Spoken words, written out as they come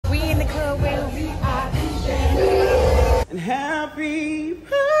happy birthday.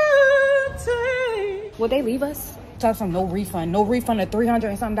 Will they leave us? Talk some no refund. No refund of $300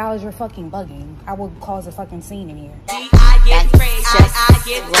 and something. You're fucking bugging. I will cause a fucking scene in here. That's just what we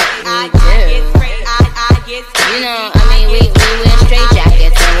do. You know, I mean, we wear straight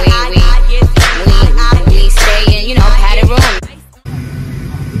jackets and we stay in, you know, padded room.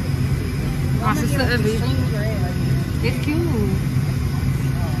 My sister ugly. It's cute.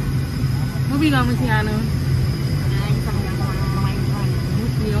 Who we going with, Tiana?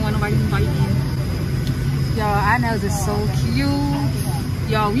 You don't want nobody to bite you. Y'all, our nails is so cute.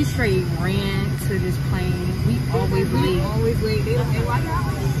 Y'all, we straight ran to this plane. We always late. Always late. They don't know why y'all.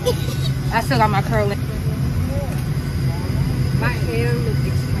 I still got my curling. My hair looks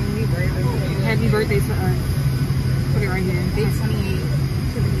extremely bright. Happy birthday to us. Put it right here. Day 28.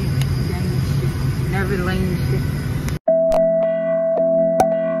 Never lame shit.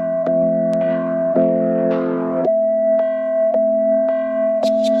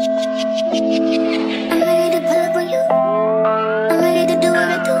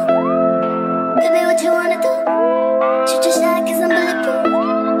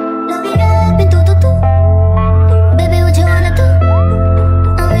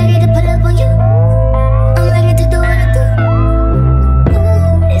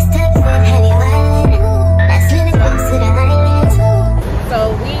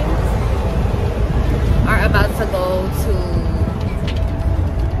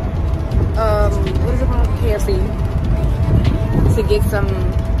 To get some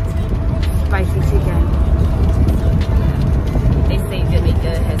spicy chicken. They say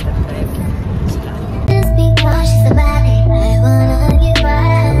Jamaica has the best chicken. Just be cautious about it. I wanna get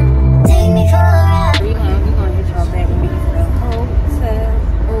wild. Take me for a ride. We're gonna hit y'all back when we get to the hotel.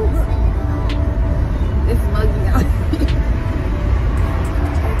 Oh, it's muggy out.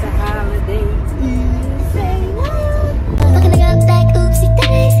 It's a holiday. Say what? Fucking it up like oopsie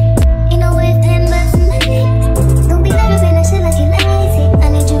days. You know it's 10 bucks a night. Don't be nervous in that shit like you lazy. I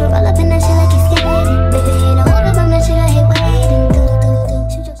need you to roll up in that shit like you scared. Baby, you know hold up on that shit, I hate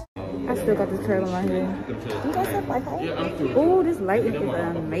waiting. I still got this curl in my hair. Do you guys have Wi-Fi? Oh, this lighting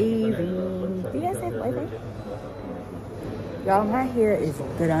is amazing. Do you guys have Wi-Fi? Y'all, my hair is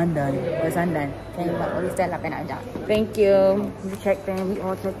good undone. It's undone. Thank you. We checked in. We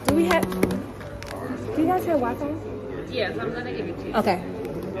all checked in. Do you guys have Wi-Fi? Yes, I'm gonna give it to you. Okay.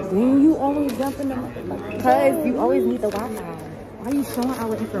 Then you always jump in the because you always need the Wi-Fi. Why are you showing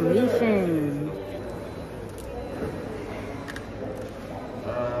our information?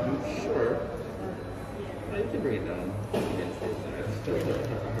 Sure. You can bring it down.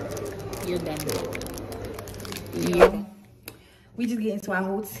 You're done. Yeah. We just get into our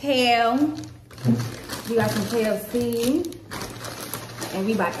hotel. We got some KFC. And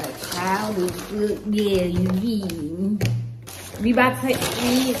we about to chow this good. Yeah, you we about to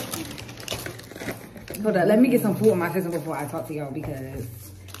eat. Hold up, let me get some food in my system before I talk to y'all because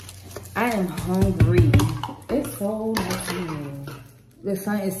I am hungry. It's so nice here. The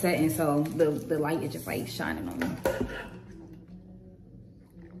sun is setting, so the light is just like shining on me.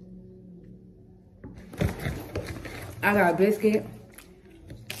 I got a biscuit.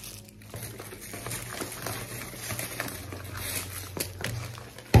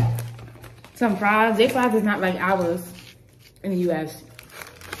 Some fries. Their fries is not like ours in the US.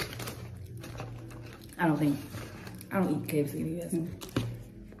 I don't think. I don't eat KFC in the US.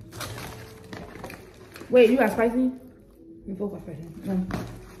 Wait, you got spicy? You both got spicy. No.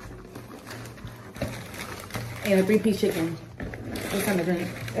 And a 3-piece chicken. What kind of drink?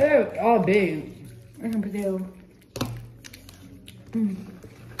 Oh, big. I can put that. I'm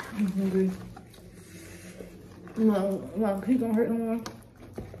hungry. My feet don't hurt no more.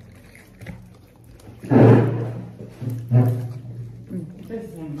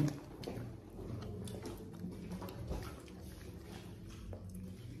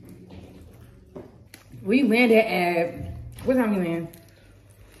 We landed at, what time we land?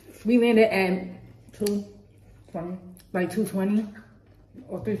 We landed at 2:20, like 2:20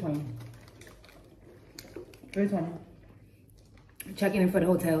 or 3:20. 3:20. Checking in for the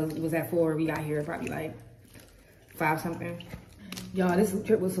hotel was at 4. We got here probably like 5 something. Y'all, this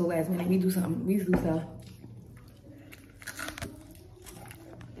trip was so last minute. We do something. We do stuff.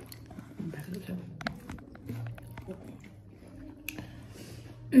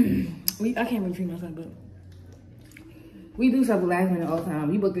 I can't really treat myself, but we do stuff last minute all the time.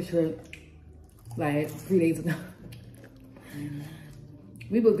 We booked the trip like 3 days ago.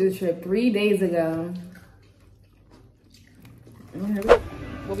 We booked this trip 3 days ago.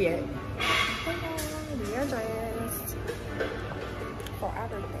 We'll be at it. We are dressed. for our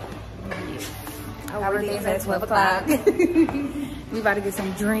birthday. Yes. Our birthday is at 12 o'clock. We about to get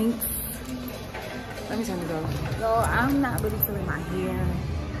some drinks. Let me turn it off. So I'm not really feeling my hair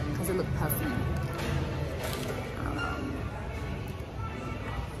because it looks puffy.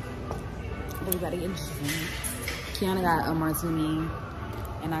 But we gotta get drinks. Kiana got a martini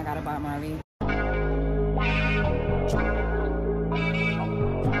and I got a Bob Marley.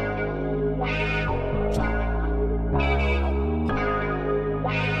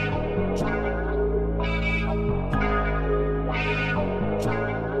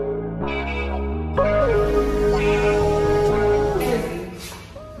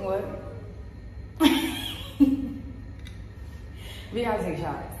 We gotta take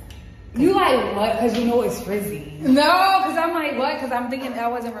shots. You like what? Cause you know it's frizzy. No, cause I'm like what? Cause I'm thinking I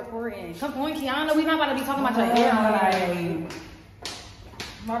wasn't recording. Come on, Kiana. We not about to be talking about your hair all night.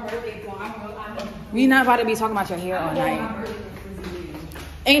 My birthday's on. We not about to be talking about your hair all night.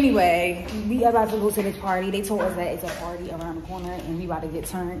 Anyway, we about to go to this party. They told us that it's a party around the corner and we about to get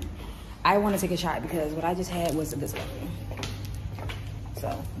turned. I want to take a shot because what I just had was disgusting.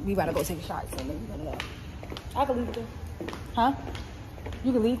 So we about to go take a shot. So let me go. I can leave it there. Huh?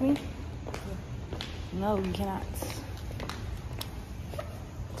 You can leave me? No, you cannot.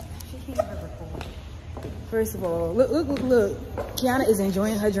 She can't even record. First of all, look. Kiana is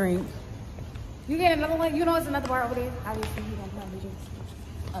enjoying her drink. You get another one? You know it's another bar over there? Obviously, you don't know, did you?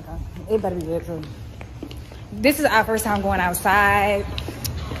 Okay. It better be good, too. This is our first time going outside.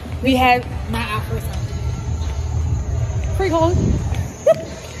 We had... Not our first time. Pretty cold.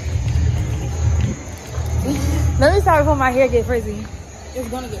 Let me start before my hair get frizzy. It's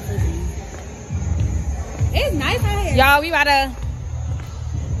gonna get frizzy. It's nice out here. Y'all, we about to...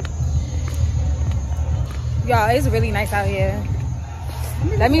 Y'all, it's really nice out here.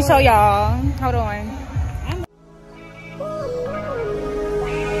 Let me show y'all. Hold on.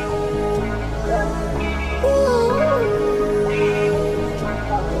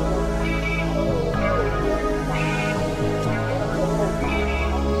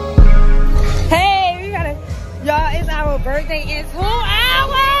 Y'all, it's our birthday in 2 hours.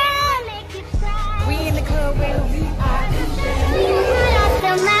 We in the club where we are.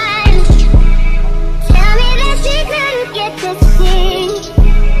 Tell me that she couldn't get to see.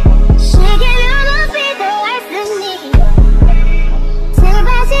 She can almost be the worst of me. Tell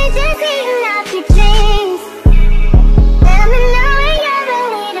me she's just eating up your dreams. Let me know when you're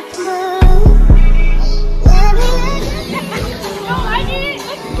ready to move. Let me know. No, I didn't.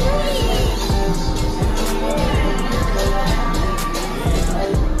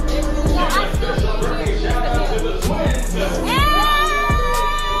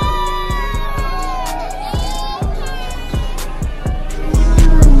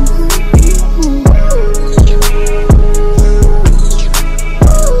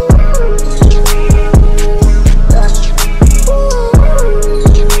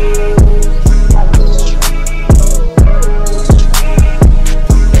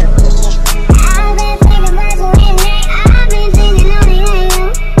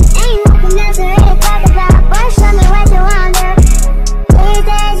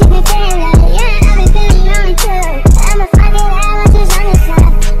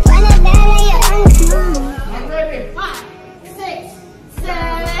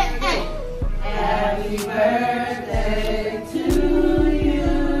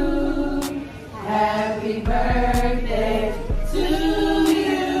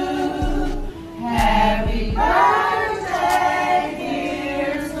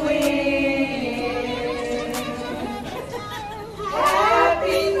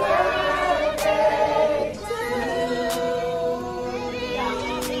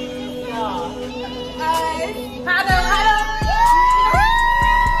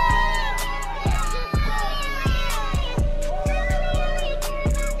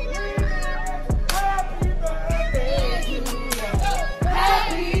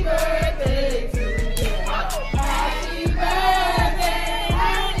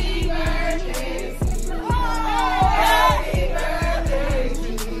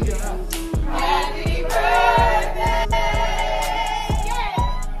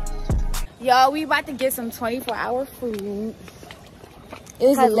 Y'all, we about to get some 24-hour food.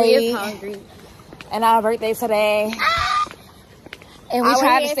 It's late. Hungry. And our birthday today. And we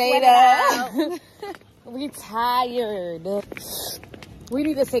trying to stay up. We tired. We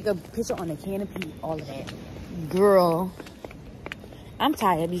need to take a picture on the canopy, all of that. Girl, I'm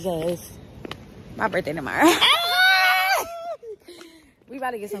tired because my birthday tomorrow. We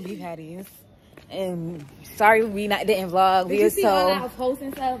about to get some beef patties. And sorry we didn't vlog. We were so posts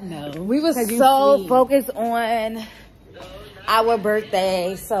and stuff. No, we were so focused on our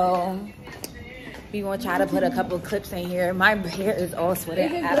birthday, so we gonna try to put a couple clips in here. My hair is all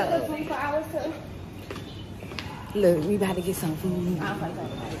sweated out. Look, we about to get some food.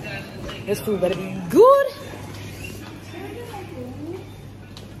 This food better be good.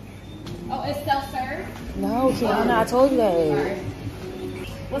 Oh, it's self-serve? No, Tiana, I told you that.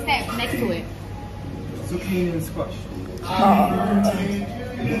 What's that next to it? Zucchini and squash. I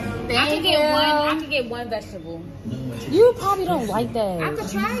can get one vegetable. You probably don't like that. I could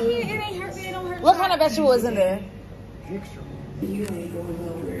try it. It ain't hurt me. It don't hurt. What kind of vegetable is in there? Mixture.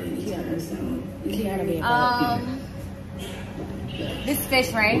 This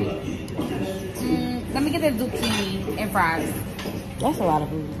fish, right? Let me get the zucchini and fries. That's a lot of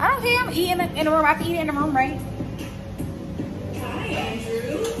food. I don't care. I'm eating in the room. I can eat it in the room, right?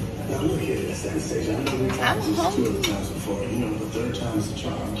 I'm hungry.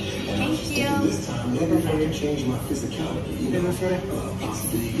 Thank you.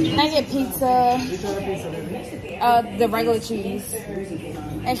 Can I get pizza? The regular cheese.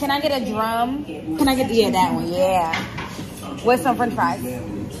 And can I get a drum? Can I get that one? Yeah. With some french fries.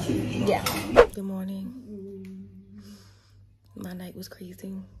 Yeah. Good morning. My night was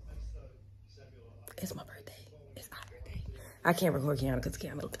crazy. It's my birthday. It's our birthday. I can't record Kiana because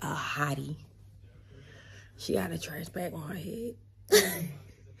Kiana look a hottie. She got a trash bag on her head.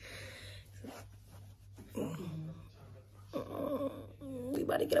 We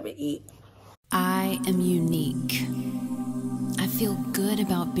about to get up and eat. I am unique. I feel good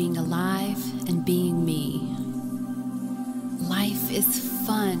about being alive and being me. Life is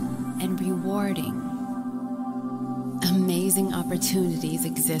fun and rewarding. Amazing opportunities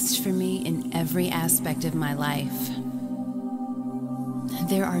exist for me in every aspect of my life.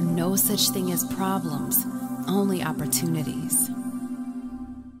 There are no such thing as problems, only opportunities.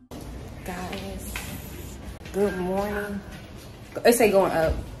 Guys, good morning. It say going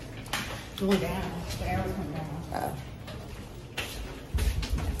up. Going down. The arrow's coming down.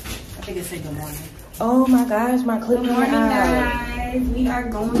 I think it said good morning. Oh my gosh, my clip. Good morning, guys. We are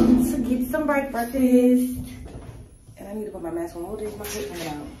going to get some breakfast. And I need to put my mask on. What is my clip coming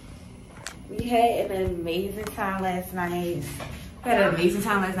out? We had an amazing time last night. So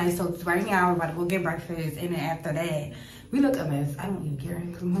right now we're about to go get breakfast, and then after that, we look a mess. I don't even care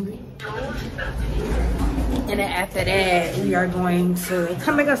because I'm hungry. And then after that, we are going to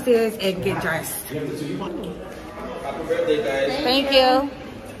come back upstairs and get dressed. Happy birthday, guys. Thank you.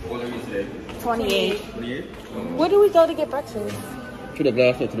 What are you today? 28. 28? Where do we go to get breakfast? To the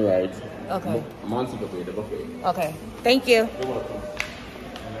left or to the right? Okay. Montego Bay, the buffet. Okay. Thank you. You're welcome.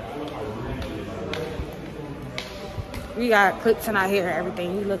 We got clips in our hair and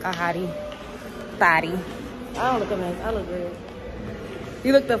everything. We look a hottie. Body. I don't look a mess. I look good.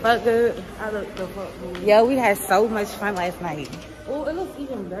 You look the fuck good. I look the fuck good. Yo, we had so much fun last night. Oh, it looks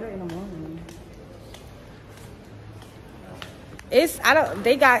even better in the morning.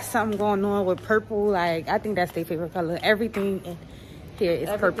 They got something going on with purple. Like, I think that's their favorite color. Everything in here is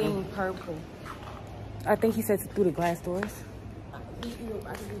purple. Everything purple. I think he said through the glass doors.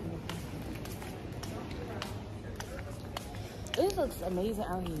 It looks amazing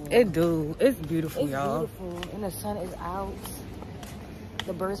out here. It do. It's beautiful, y'all. It's beautiful. And the sun is out.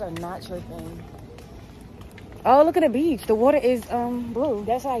 The birds are not chirping. Oh, look at the beach. The water is blue.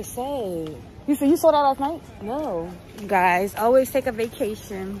 That's what I said. You saw that last night? No. Guys, always take a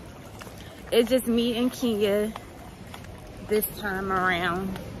vacation. It's just me and Kenya this time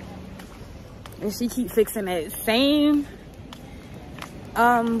around. And she keep fixing that same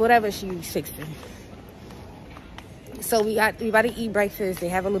whatever she's fixing. So we about to eat breakfast. They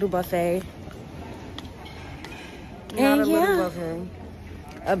have a little buffet. And little buffet.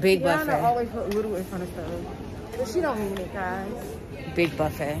 A big buffet. I always put little in front of stuff. But she don't mean it, guys. Big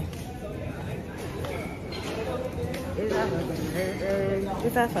buffet. It's our fucking birthday.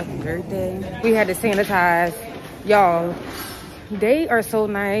 It's our fucking birthday. We had to sanitize. Y'all, they are so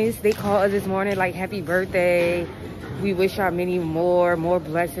nice. They called us this morning like, happy birthday. We wish y'all many more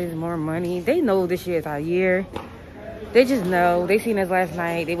blessings, more money. They know this year is our year. They just know. They seen us last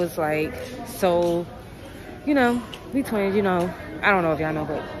night. They was like, so, you know, we twins, you know. I don't know if y'all know,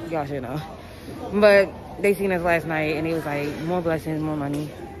 but y'all should know. But they seen us last night and they was like, more blessings, more money.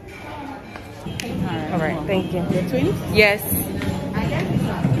 All right, thank you. You're twins? Yes.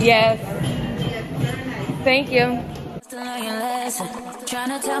 Yes. Thank you. Trying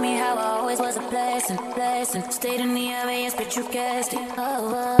to tell me how I always was a blessing. Stayed in the area, but you guessed it.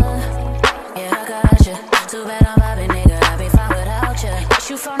 Yeah, I got you. Too bad I'm vibing, nigga. I be fine without you. But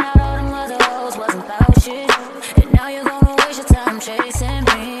you found out all them other hoes wasn't about shit. And now you're gonna waste your time chasing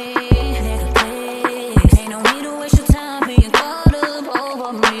me. Nigga, please. Ain't no need to waste your time being gone.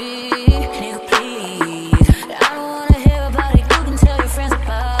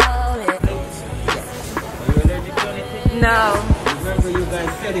 No. Remember, you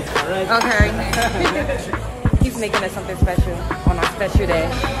guys said it, alright? Okay. He's making us something special on our special day.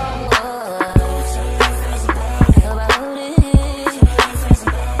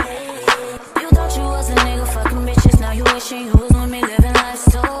 You thought you was a nigga fucking bitches, now you wishing you was with me living life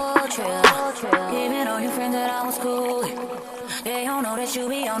so chill. Even though you friends that I was cool with, they don't know that you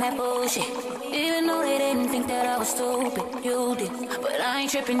be on that bullshit. Even though they didn't think that I was stupid, you did. But I ain't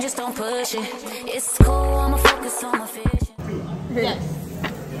tripping, just don't push it. It's cool, I'ma focus on my vision. Yes.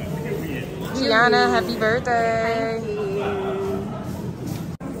 Gianna, happy birthday.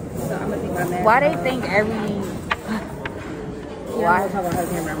 So I'm gonna think about that. Why they think every... Why? Talk about her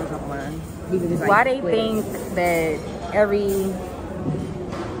camera, I'm gonna talk about mine. Why they think that every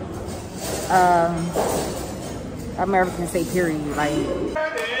American say period, like...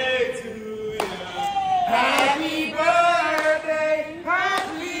 Happy birthday,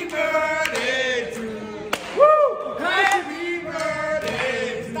 happy birthday to you. Woo! Happy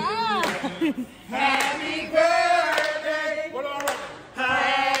birthday. Stop! Happy birthday. What all right?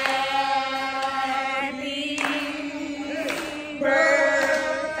 Happy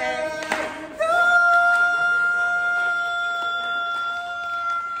birthday.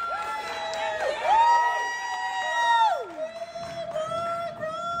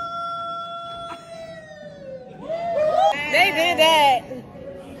 They did that.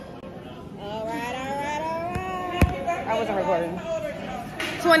 All right. I wasn't recording.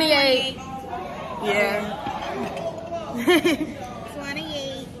 28. Yeah.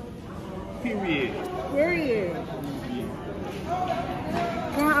 28. Period. Period.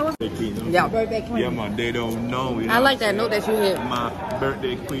 Yeah, birthday queen. Yeah, man, they don't know. You know I like what I'm that note that you saying? hit. My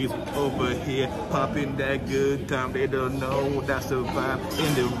birthday queen's over here, popping that good time. They don't know that's the vibe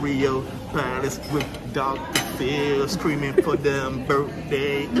in the Riu Palace with Dr. Phil screaming for them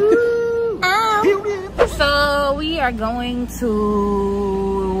birthday. So we are going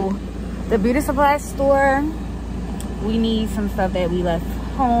to the beauty supply store. We need some stuff that we left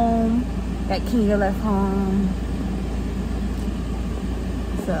home, that Kenya left home.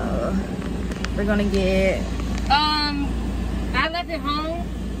 So we're gonna get I left it home.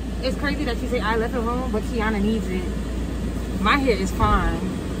 It's crazy that you say I left it home, but Tiana needs it. My hair is fine.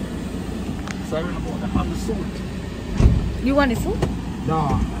 Sorry, I'm the suit. You want it too?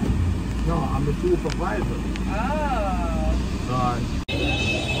 No, I'm the supervisor. Oh.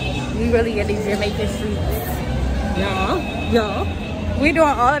 We really get these Jamaican streets. Yeah. We doing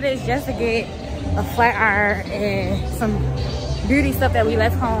all of this just to get a flat iron and some beauty stuff that we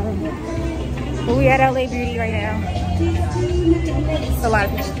left home. But we at LA Beauty right now. It's a lot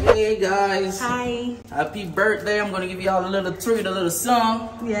of people. Hey guys. Hi. Happy birthday. I'm gonna give y'all a little treat, a little song.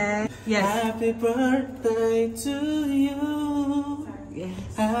 Yeah. Yes. Happy birthday to you.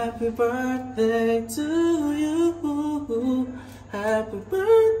 Yes. Happy birthday to you. Happy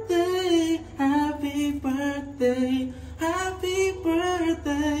birthday. Happy birthday. Happy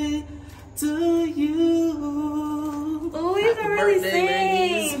birthday to you. Oh, you can really sing.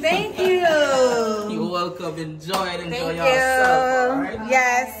 Ladies. Thank you. You're welcome. Enjoy it. Enjoy Thank yourself. you. All right?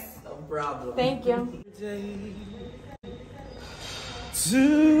 Yes. No problem. Thank you. To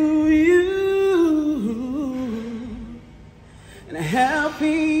you, and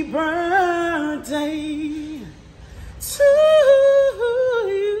happy birthday to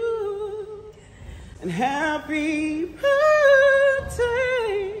you, and happy birthday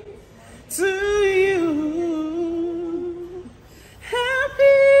to you,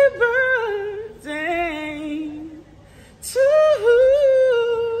 happy birthday to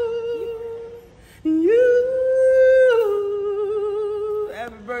you.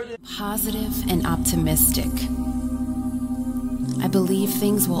 Positive and optimistic. I believe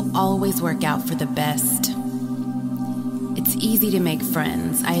things will always work out for the best. It's easy to make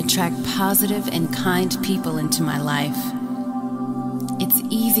friends. I attract positive and kind people into my life. It's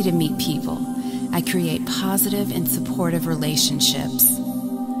easy to meet people. I create positive and supportive relationships.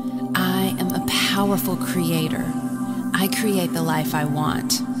 I am a powerful creator. I create the life I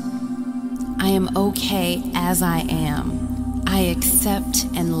want. I am okay as I am. I accept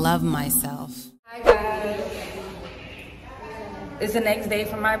and love myself. Hi guys. It's the next day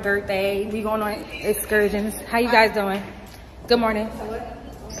for my birthday. We going on excursions. How you guys doing? Good morning.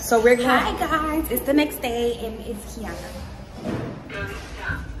 So we're going. Hi guys. It's the next day and it's Kiana.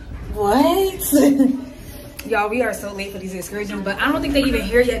 What? Y'all, we are so late for these excursions, but I don't think they even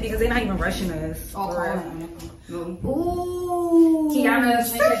here yet because they're not even rushing us. Ooh. Kiana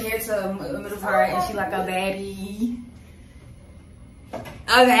changed her hair to a middle part and she like a baddie.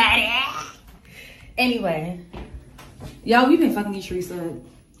 A baddie. Anyway, y'all, we've been fucking these streets up.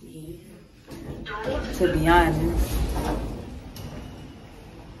 To be honest.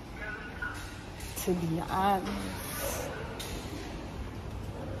 To be honest.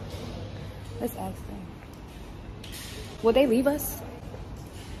 Let's ask them. Will they leave us?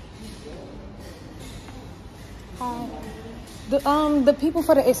 The people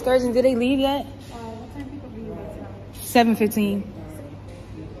for the excursion, did they leave yet? What time people leave us? 7:15.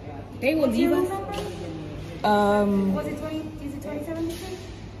 They will leave us. Was it 20? Is it 27?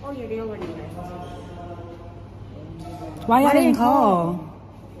 Oh yeah, they already left. Why y'all didn't call?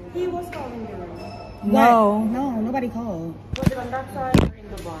 He was calling them. No, nobody called. Was it on that side or in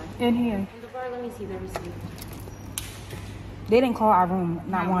the bar? In here. In the bar, let me see the receipt. They didn't call our room,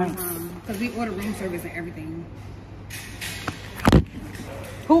 not once. Because we ordered room service and everything.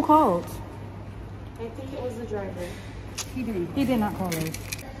 Who called? I think it was the driver. He did not call us.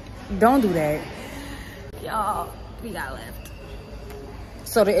 Don't do that. Y'all, we got left.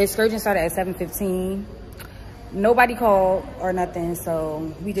 So the excursion started at 7:15. Nobody called or nothing,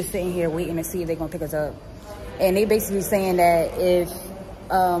 so we just sitting here waiting to see if they're gonna pick us up. And they basically saying that if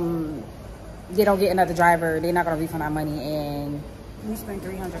they don't get another driver, they're not gonna refund our money, and we spent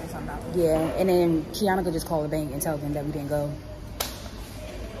 $300 or something. Yeah, and then Kiana could just call the bank and tell them that we didn't go.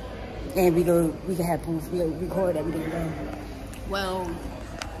 And we could have proof, we record that we didn't go. Well,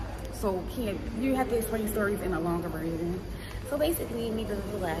 so Kim, you have to explain stories in a longer version. So basically, we just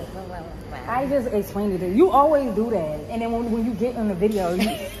like, I just explained it to you. You always do that. And then when you get on the video,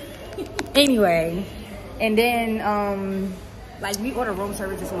 anyway. And then, like, we ordered room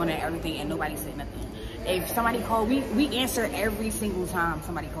service this morning and everything, and nobody said nothing. If somebody called, we answer every single time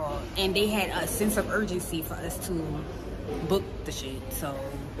somebody called. And they had a sense of urgency for us to book the shit. So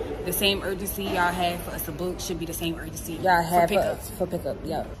the same urgency y'all had for us to book should be the same urgency y'all have for pickup.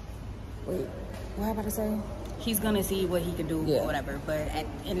 Yep. Wait, what am I about to say? He's gonna see what he can do or whatever. But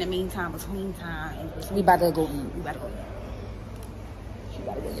in the meantime, between time, we about to go eat. We about to go eat. She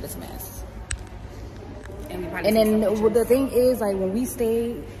about to go get us some ass. And then the thing is, like, when we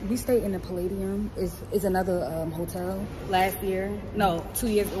stay in the Palladium. Is another hotel. Last year, no, 2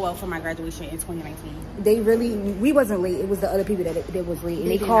 years. Well, for my graduation in 2019. We wasn't late. It was the other people that was late.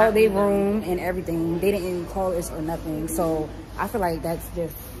 And they called their room and everything. They didn't call us or nothing. So I feel like that's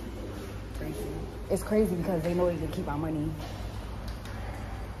just crazy. It's crazy because they know they can keep our money.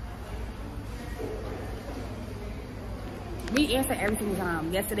 We answer every single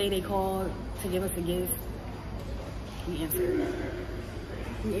time. Yesterday they called to give us a gift. We answer.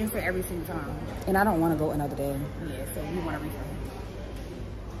 We answer every single time. And I don't want to go another day. Yeah, so we want to refund.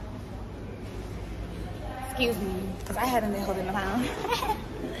 Excuse me, because I hadn't been holding the pound.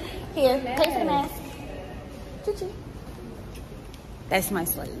 Here, pay for the mask. Choo-choo. That's my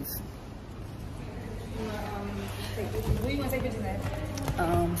slave. Where you want to take pictures at?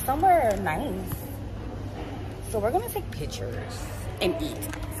 Somewhere nice. So we're gonna take pictures and eat.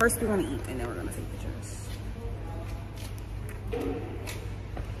 First we're gonna eat and then we're gonna take pictures.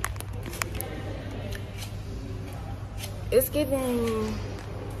 It's giving.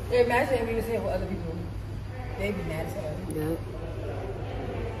 Imagine if we was here with other people. They'd be mad as hell. Yep.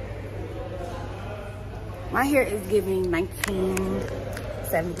 My hair is giving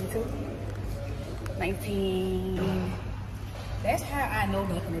 1972. 19. That's how I know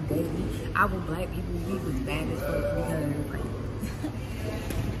back in the day, our black people, we was bad as fuck because, like,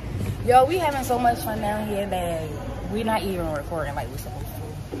 yo, we having so much fun down here that we're not even recording like we're supposed to.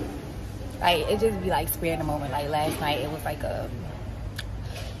 Like, it just be like sparing the moment. Like last night, it was like a,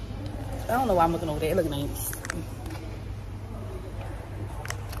 I don't know why I'm looking over there. It look nice.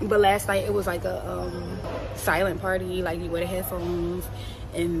 But last night, it was like a silent party. Like, you wear the headphones.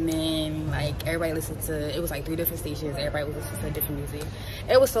 And then, like, everybody listened to, it was like 3 different stations. Everybody was listening to different music.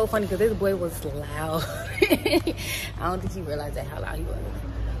 It was so funny because this boy was loud. I don't think he realized that how loud he was.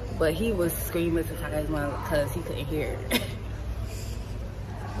 But he was screaming to his mom because he couldn't hear.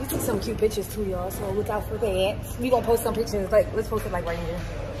 We took some cute pictures too, y'all. So look out for that. We gonna post some pictures. Like, let's post it like right here.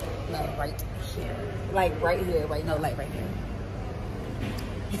 No, right here. Like right here. Right, no, like right here.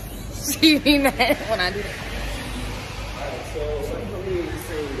 She be mad when I do that. So some company is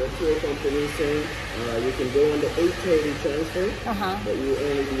saying, the tour company is saying, you can go on the 8:30 transfer, but you will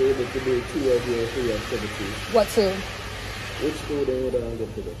only be able to do 2 of your 3 activities. What 2? Which student would I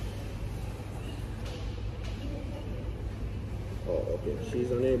get to do? Oh, okay. She's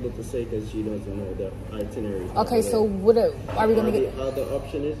unable to say because she doesn't know the itinerary. Okay, so what are we gonna get? The other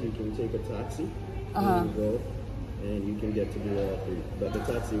option is you can take a taxi. And you go, and you can get to do all 3. But the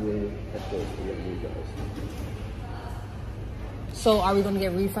taxi will, of course, be on you guys. So are we gonna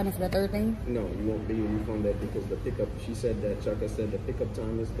get refunded for the third thing? No, you won't be refunded because the pickup, she said that Chaka said the pickup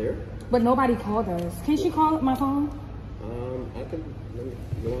time is there. But nobody called us. Can she call my phone? I can,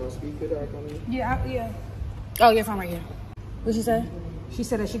 you want to speak with her? Yeah, yeah. Oh, your phone right here. What she said? She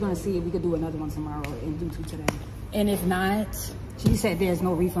said that she's gonna see if we could do another one tomorrow and do 2 today. And if not, she said there's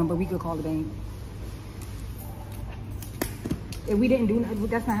no refund, but we could call the bank. If we didn't do,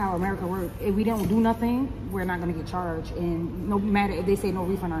 that's not how America works. If we don't do nothing, we're not gonna get charged. And no matter if they say no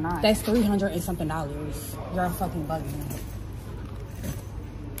refund or not. That's $300 and something. You're fucking bugging.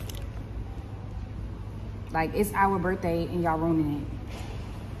 Like, it's our birthday and y'all ruining it.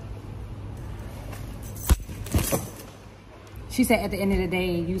 She said at the end of the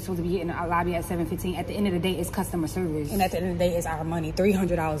day, you're supposed to be getting a lobby at 7:15. At the end of the day, it's customer service. And at the end of the day, it's our money.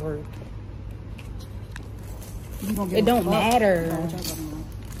 $300 worth. It don't matter.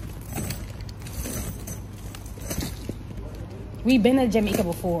 We've been to Jamaica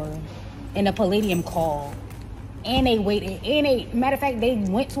before, and the Palladium called, and they waited. And they, matter of fact, they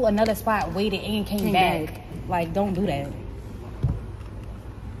went to another spot, waited, and came back. Like, don't do that.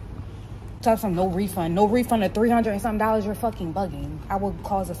 Talk some no refund of $300 and something. You're fucking bugging. I would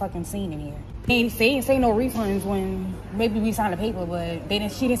cause a fucking scene in here. They ain't say no refunds when maybe we signed a paper, but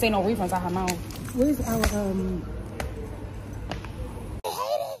she didn't say no refunds out her mouth. Where's our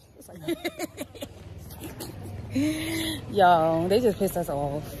Yo, they just pissed us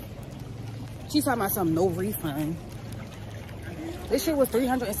off. She's talking about some no refund. This shit was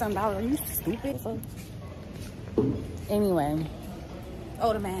 $300 and something. Are you stupid? Anyway.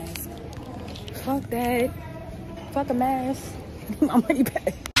 Oh, the mask. Fuck that. Fuck a mask. I'm already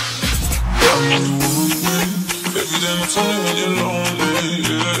back. Baby, then tell me when you're lonely,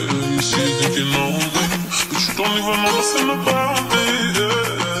 yeah. You see you think you're lonely, but you don't even know nothing about me, yeah.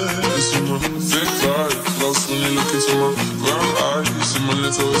 It's in my thick life, lost when you look into my brown eyes. You see my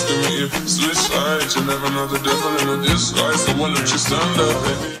little ways to meet you, switch sides. You never know the devil in a disguise, so why don't you stand up,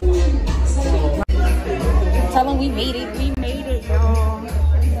 baby? Tell them we made it, y'all.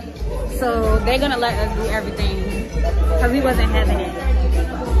 So they're gonna let us do everything, because we wasn't having it.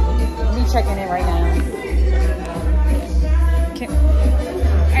 We checking it right now.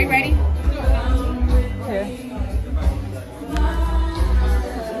 Are you ready? Here.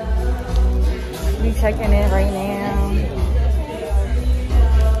 We checking it right now.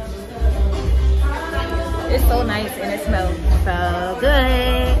 It's so nice and it smells so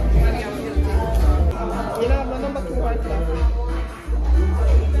good.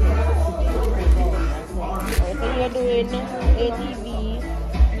 So you're doing ATV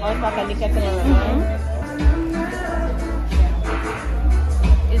horseback and the catamaran.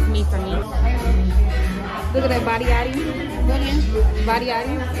 It's me for me. Look at that body yaddy. Body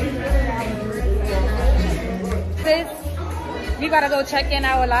yaddy. Sis, we gotta go check in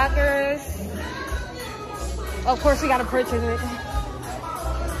our lockers. Of course, we gotta purchase it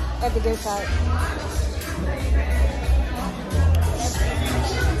at the gift shop.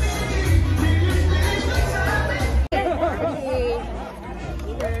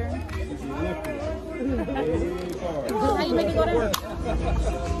 How you make it go there?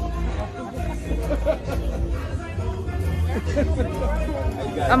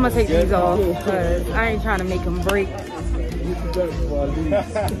 I'm gonna take these off because I ain't trying to make them break.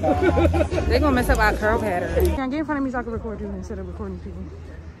 They're gonna mess up our curl pattern. Can I get in front of me so I can record you instead of recording people?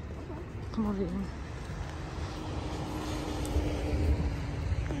 Come over here.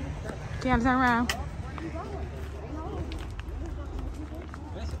 Can you turn around?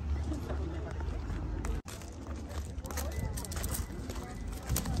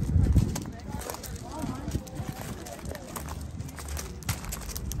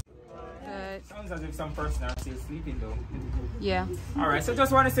 Sounds as if some person are still sleeping though. Yeah. Alright, so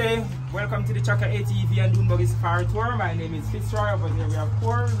just want to say welcome to the Chaka ATV and Doonbuggy Safari Tour. My name is Fitzroy. Over here we have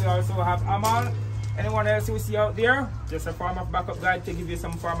Core. We also have Amal. Anyone else you see out there, just a form of backup guide to give you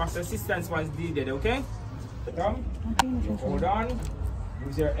some form of assistance once needed, okay? The thumb, you hold on,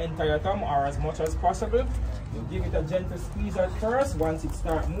 use your entire thumb or as much as possible. You give it a gentle squeeze at first. Once it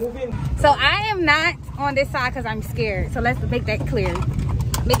starts moving. So I am not on this side because I'm scared. So let's make that clear.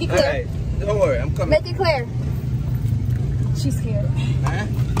 Make it clear. Alright, don't worry, I'm coming. Make it clear. She's scared. Huh?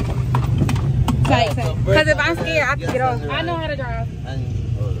 Because if I'm scared, I can get off. I know how to drive.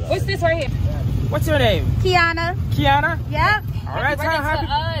 What's this right here? What's your name? Kiana. Kiana? Yep. Alright, so happy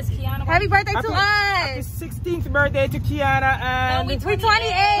to us, Kiana. Happy birthday to us. Happy 16th birthday to Kiana and... No, we 28.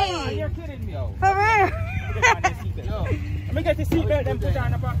 Oh, you're kidding me. Oh. For real. Let me get the seatbelt and put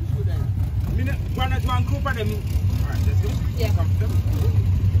on the back. One Cooper, then alright, let's go. Yeah.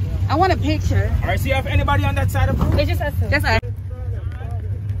 I want a picture. Alright, so you have anybody on that side of the room? It's just us. Just us.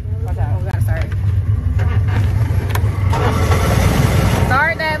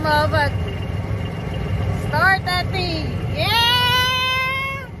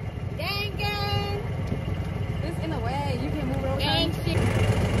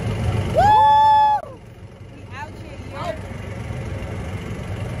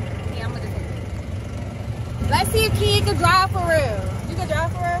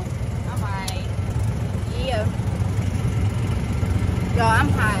 I'm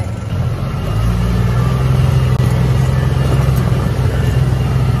hot.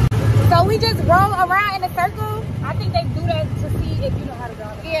 So we just roll around in a circle. I think they do that to see if you know how to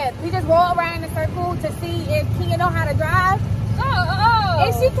drive. Yeah, we just roll around in a circle to see if Kia know how to drive.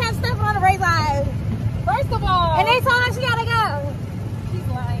 And she kept stepping on the race line. First of all. And they told her she gotta go. She's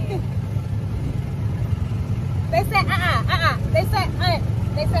lying. They said, They said,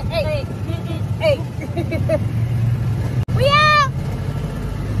 They said, hey. We out!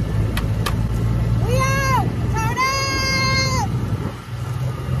 We out! Turn up!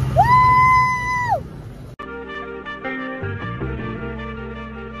 Woo!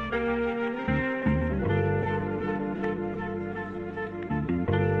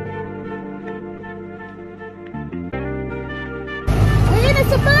 We in a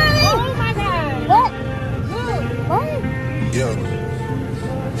safari! Oh my God! What? What? Yeah.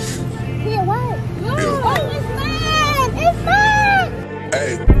 Here, what? No! Yeah. Oh, it's mine! It's mine!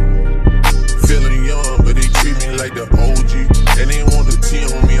 Hey, feeling young, but they treat me like the OG. And they want the T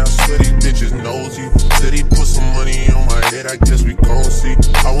on me, I swear these bitches nosy. Said he put some money on my head, I guess we gon' see.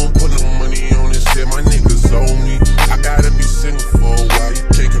 I won't put no money on this shit, my niggas owe me. I gotta be single for a while, you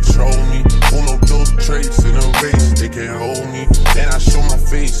can't control me. On no those traits in a race, they can't hold me. And I show my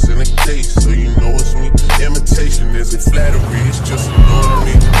face in a case, so you know it's me. Imitation isn't flattery, it's just annoying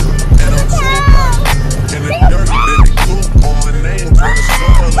me. And I'm so about it. And the dirty baby glue on my name, trying to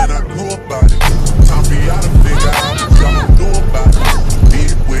swirl, and I grew up about it. Time for y'all to figure out what y'all do about it.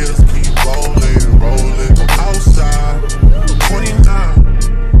 Big wheels keep rolling, rolling. I'm outside, 29,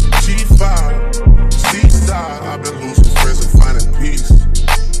 G5, seaside. I've been losing friends and finding peace.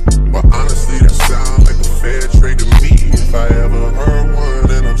 But honestly, that sounds like a fair trade to me. If I ever heard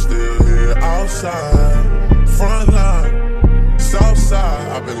one, and I'm still here outside, front line, south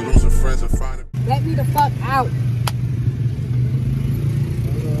side. I've been losing friends and finding. Let me the fuck out.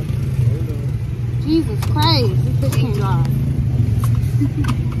 Jesus Christ. This bitch can't drive.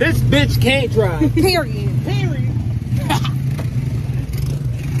 This bitch can't drive. Period. Period.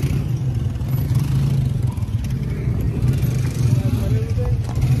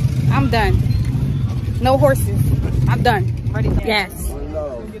 I'm done. No horses. I'm done. Ready to Yes.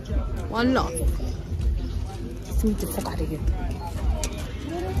 One love. Let's meet the fuck out of here.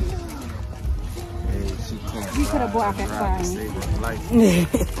 You could have bought that crying.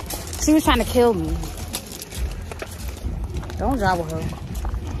 She was trying to kill me. Don't drive with her.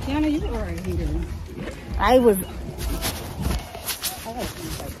 Kiana, you alright here.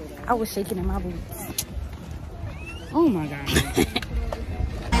 I was shaking in my boots. Oh my God.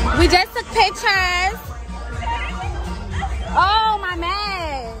 We just took pictures. Oh, my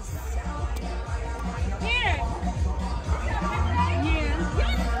mess. Here.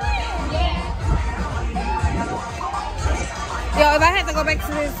 Yo, if I had to go back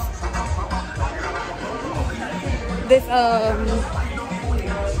to this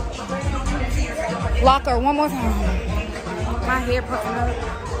locker one more time. My hair puffing up.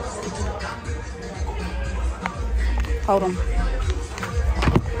 Hold on.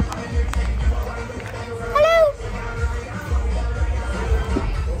 Hello.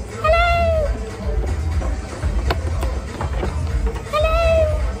 Hello. Hello.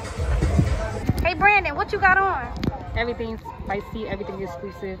 Hey Brandon, what you got on? Everything's spicy, everything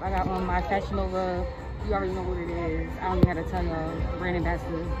exclusive. I got on my Fashion Nova. You already know what it is. I don't even have to tell y'all. Brandon Bassett.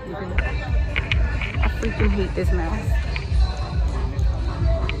 You feel me? I freaking hate this mouse.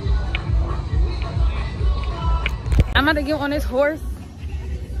 I'm about to get on this horse.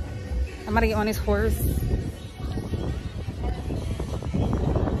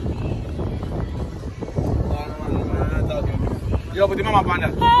 Yo, put the mama panda.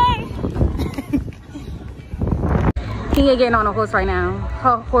 Hey! He ain't getting on a horse right now.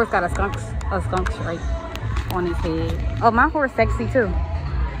 Her horse got a skunk right on his head. Oh, my horse sexy too.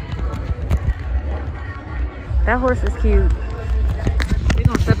 That horse is cute. They're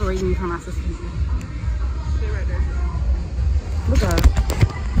gonna separate me from my sister. Look at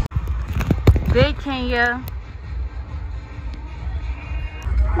her. Big Kenya.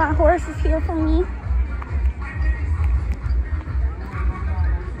 My horse is here for me.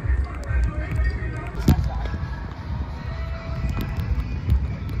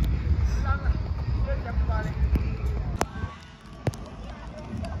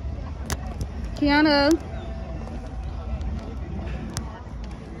 Kiana.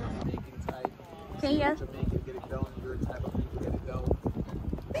 Kenya.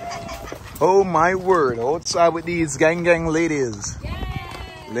 Oh my word, outside with these gang ladies.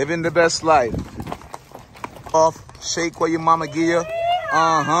 Living the best life. Off, shake what your mama give you.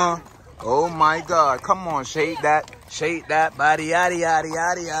 Oh my God, come on, shake that. Shake that body, yaddy, yaddy,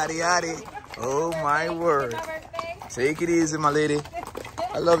 yaddy, yaddy, yaddy. Oh my word. Take it easy, my lady.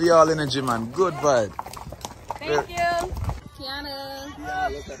 I love you all in the gym, man. Good vibe. Thank you. Kiana. Yeah,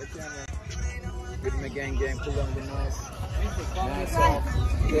 look at the camera. Give me gang, pull on the nose. Nice off.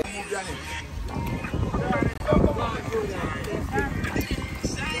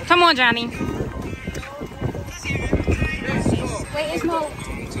 Come on, Johnny. Wait, it's no.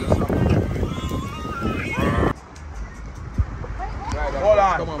 Hold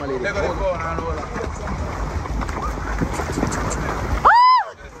on. Come on, my lady. Hold on.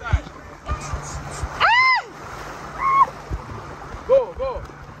 Go, go.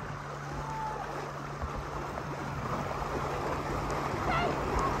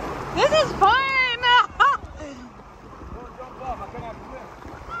 This is fun.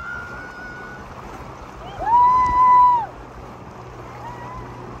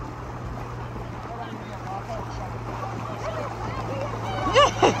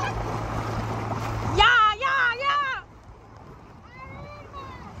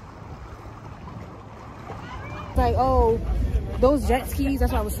 Like, oh, those jet skis,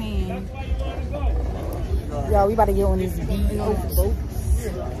 that's what I was saying. Yo, we about to get on this boat.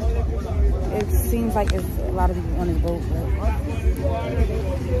 It seems like it's a lot of people on this boat, but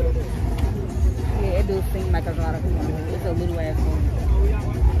yeah, it does seem like there's a lot of people on it. It's a little ass boat.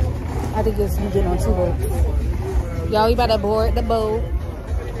 I think it's we getting on 2 boats. Yo, we about to board the boat.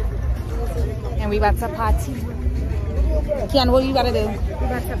 And we about to party. Kian, what you gotta do? We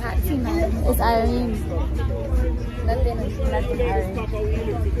about to party, man. It's Irene. Nothing Irene.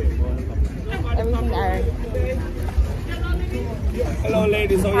 Everything Irene. Hello,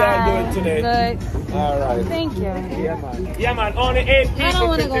 ladies. How y'all doing today? Good. All right. Thank you. Yeah, man. Yeah, man. Only 8 people. I don't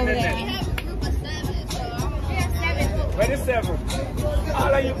want to go over there. Where is 7?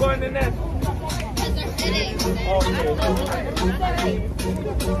 How are you going in the net?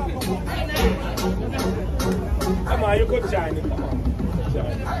 Come on, you could join it. Come on.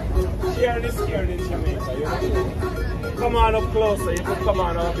 Sharing is scared in Jamaica. You know? Come on up closer. You could come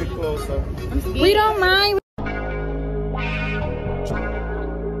on a bit closer. We don't mind.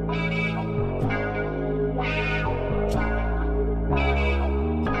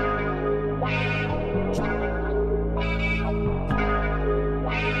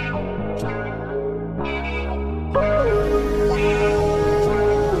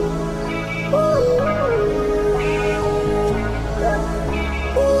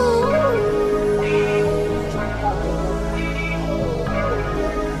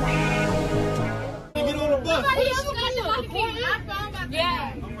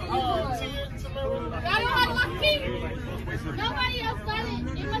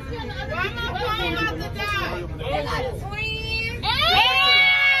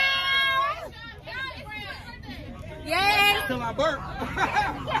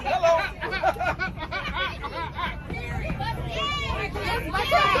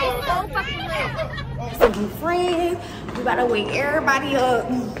 Some friends, we gotta wake everybody up.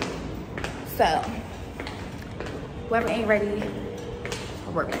 So, whoever ain't ready,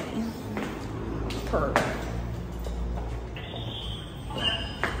 we're ready.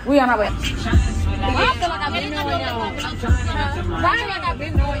 We on our way. I feel like I've been knowing y'all. Why feel like I've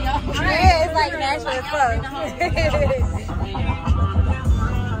been knowing y'all? Yeah, it's like natural as fuck.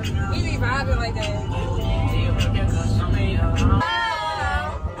 We be vibing like that.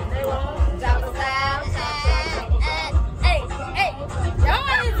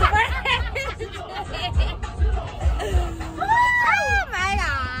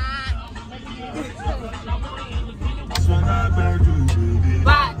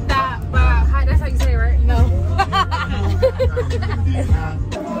 That's how you say it, right? No.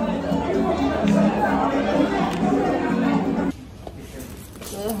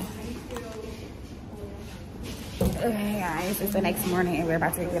 Okay, guys, it's the next morning and we're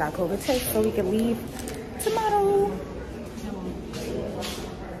about to get our COVID test so we can leave tomorrow.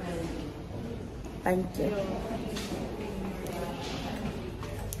 Thank you.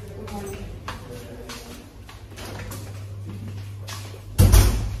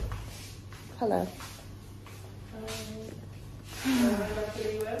 Hello.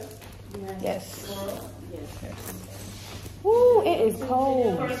 Yes. Woo, it is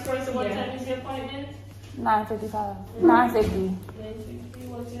cold. First person, what time is your appointment? 9:55. 9:50.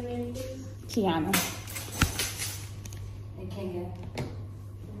 What's your name, please? Kiana. And Kenya.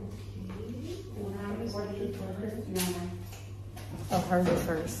 Oh, hers is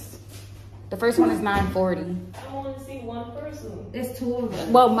first. The first one is 9:40. I want to see one person. There's 2 of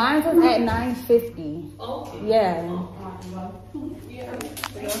them. Well, mine's is at 9:50. Okay. Yeah.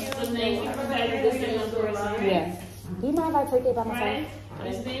 Thank you for that. Yeah. Do you mind if I take it by myself? Right?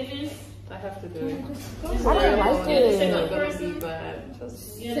 Miss Davis? I have to do it. I don't like You're the second It's gonna person? be bad.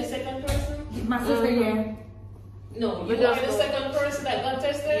 You're the second person? My sister, yeah. No, you are the second person that got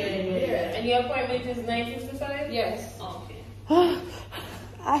tested? Yeah. And your appointment is 9:55? Yes. Okay.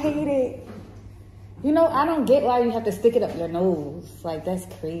 I hate it. You know, I don't get why you have to stick it up your nose. Like, that's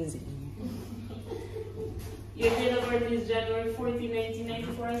crazy. Your date of birth is January 14,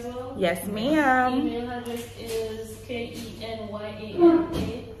 1994 as well? Yes, ma'am. Email address is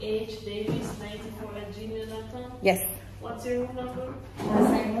kenyana.davis94@gmail.com. Yes. What's your room number?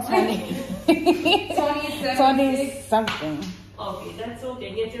 20 something. Okay, that's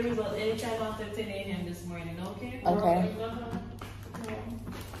okay. Get your result anytime after 10 a.m. this morning, okay? Okay.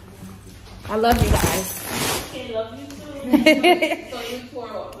 I love you guys. Okay, love you too. So you tore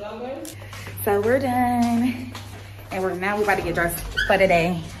up numbers? So we're done. And we're about to get dressed for the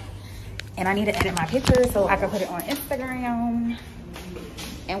day. And I need to edit my picture so I can put it on Instagram.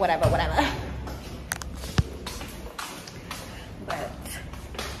 And whatever. But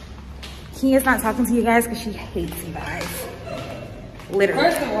Kia's not talking to you guys because she hates you guys. Literally.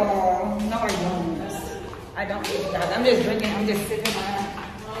 First of all, no, I don't. I don't hate you guys. I'm just drinking. I'm just sipping my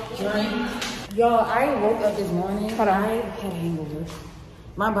drink. Y'all, I woke up this morning. But I had a hangover.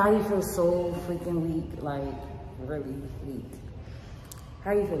 My body feels so freaking weak. Like, really weak.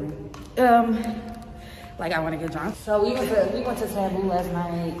 How you feeling? Like I want to get drunk. So we went to Taboo last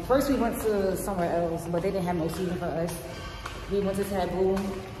night. First we went to somewhere else, but they didn't have no seating for us. We went to Taboo,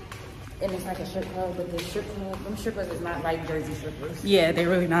 and it's like a strip club, but the strip club, them strippers is not like Jersey strippers. Yeah, they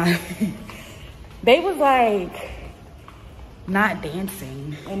really not. They was like not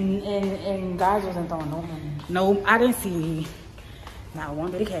dancing, and guys wasn't throwing no money. No, I didn't see not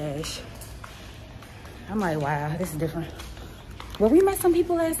one bit of cash. I'm like, wow, this is different. Well, we met some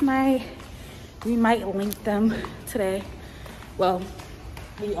people last night. We might link them today. Well,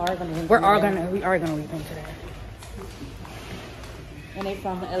 we are gonna link them today. And they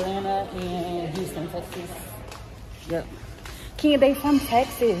from Atlanta and Houston, Texas. Yep. They from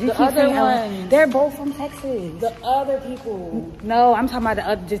Texas. The other ones. They're both from Texas. The other people. No, I'm talking about the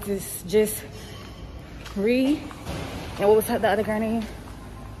other, just Ree. And what was the other girl name?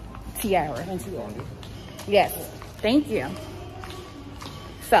 Tiara. And Tiara. Yes. Thank you.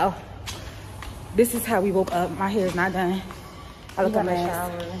 So, this is how we woke up. My hair is not done. I look at my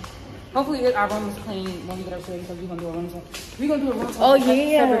shower. Hopefully our room is clean when we get upstairs because we're gonna do a room tour. We're gonna do a room tour. Oh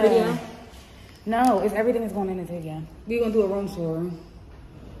yeah. Separate video. No, everything is going in this video. We're gonna do a room tour.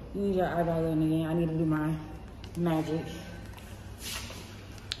 You need your eyebrow in again. I need to do my magic.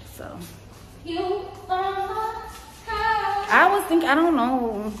 So. I was thinking, I don't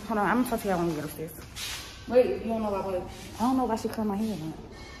know. Hold on, I'm gonna talk to y'all when we get upstairs. Wait, you don't know about what? I don't know if I should curl my hair or not.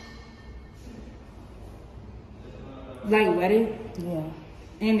 Like wedding? Yeah.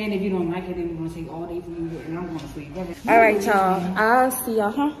 And then if you don't like it, then you're gonna take all day for you, and I'm gonna sleep. All right, y'all. I'll see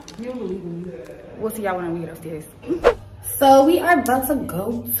y'all, huh? You'll believe me. We'll see y'all when we get upstairs. So we are about to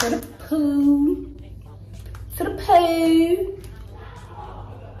go to the pool.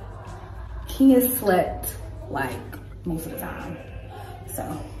 Kia slept like most of the time, so.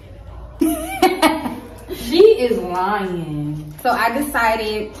 She is lying. So I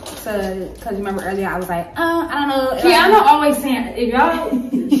decided to, cause remember earlier I was like, I don't know. Kiana always saying, if y'all,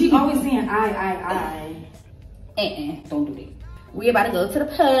 she always saying I. Don't do that. We about to go to the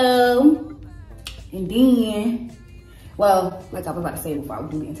pool, and then, well, like I was about to say before I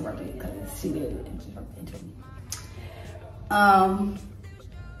would do the interrupted, cause she did interrupt me.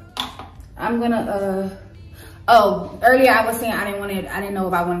 I'm gonna, earlier I was saying I didn't know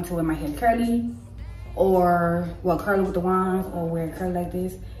if I wanted to wear my hair curly or, well, curly with the wands or wear it curly like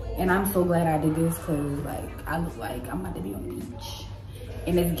this. And I'm so glad I did this because, like, I look like I'm about to be on the beach.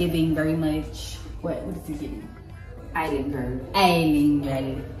 And it's giving very much, what is it giving? Island girl.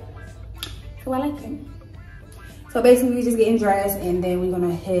 So I like it. So basically we just getting dressed and then we're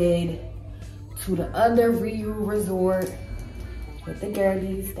gonna head to the other Riu resort with the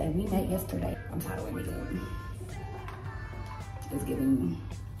girlies that we met yesterday. I'm tired of wearing makeup. It's giving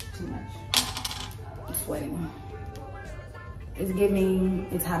too much. I'm sweating. It's giving,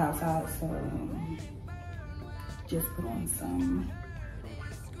 it's hot outside, so just put on some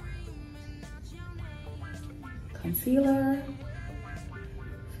concealer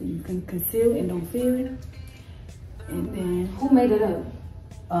so you can conceal and don't feel it. And then, who made it up?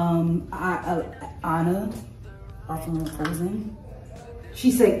 Anna, from Frozen.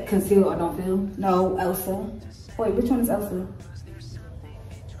 She said conceal or don't feel. No, Elsa. Wait, which one is Elsa?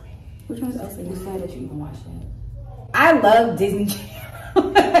 Which one is Elsa? You said that you even watch that. I love Disney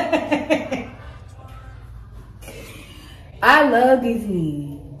Channel. I love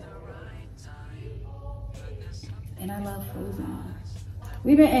Disney. And I love Frozen.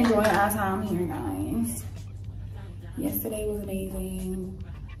 We've been enjoying our time here, guys. Yesterday was amazing.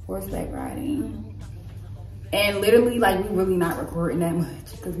 Horseback riding. And literally, like, we really not recording that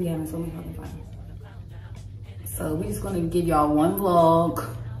much because we having so much fucking fun. So we're just gonna give y'all one vlog.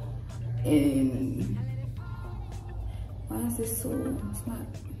 And why is this so, it's not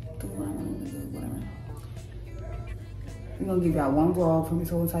doing what I want to do, whatever. We're gonna give y'all one vlog from this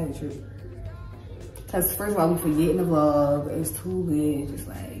whole entire trip. Cause first of all, we forgetting the vlog. It's too lit. Just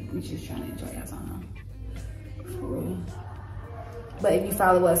like, we just trying to enjoy our time. For real. But if you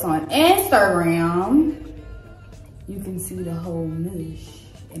follow us on Instagram, you can see the whole nush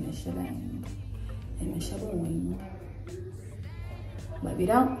and the shebang and the shaboing. But if you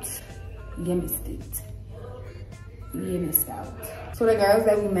don't, you missed it. You missed out. So the girls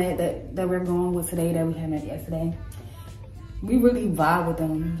that we met that we're going with today, that we had met yesterday, we really vibe with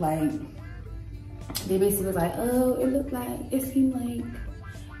them. Like, they basically was like, oh, it seemed like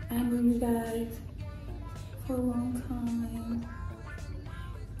I knew you guys for a long time.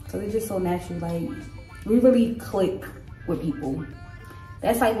 So it's just so natural. Like, we really click with people.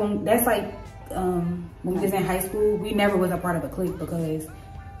 That's like when we was in high school, we never was a part of a clique because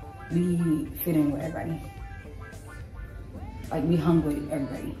we fit in with everybody. Like, we hung with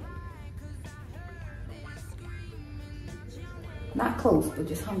everybody. Not close, but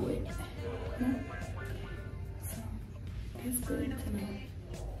just hung with. Yeah. So, that's good to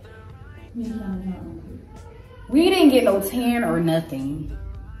know. We didn't get no tan or nothing.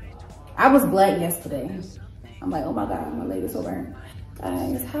 I was black yesterday. I'm like, oh my God, my leg is so burnt.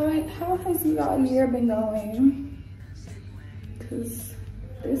 Guys, how has y'all year been going? Cause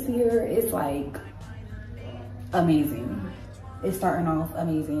this year is like amazing. It's starting off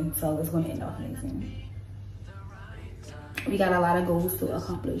amazing, so it's gonna end off amazing. We got a lot of goals to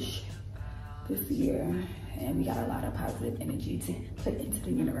accomplish this year, and we got a lot of positive energy to put into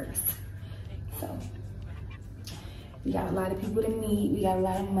the universe. So we got a lot of people to meet, we got a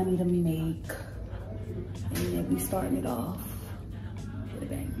lot of money to make, and then we starting it off with a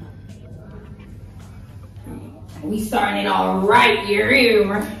bang. We starting it all right,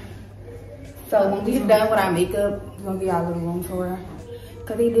 here. So when we done with our makeup, we're gonna be our little room tour.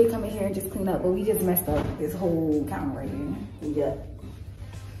 Cause they did come in here and just clean up, but we just messed up this whole counter right here. Yeah.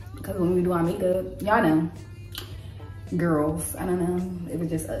 Cause when we do our makeup, y'all know, girls, I don't know, it was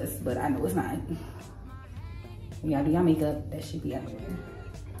just us, but I know it's not. We gotta do y'all makeup, that should be everywhere.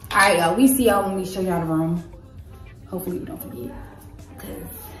 All right, y'all, we see y'all when we show y'all the room. Hopefully we don't forget, cause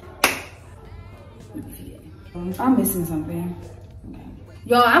we be forgetting. I'm missing something.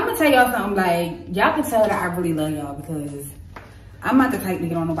 Y'all, I'm gonna tell y'all something, like, y'all can tell that I really love y'all because I'm not the type to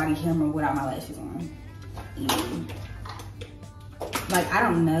get on nobody's camera without my lashes on. Like, I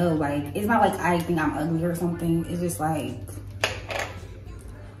don't know, like, it's not like I think I'm ugly or something. It's just like,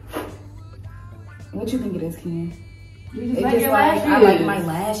 what you think it is, Ken? It's just like, I like my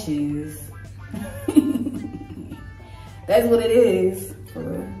lashes. That's what it is, for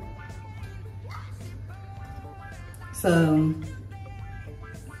real. So,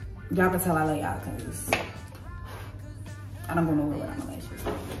 y'all can tell I love y'all because I don't go nowhere without my lashes.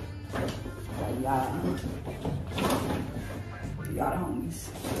 Like, y'all the homies.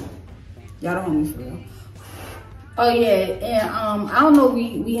 Y'all the homies for real. Oh yeah, and I don't know if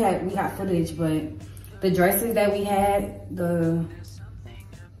we got footage, but the dresses that we had, for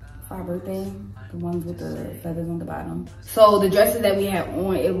our birthday, the ones with the feathers on the bottom. So the dresses that we had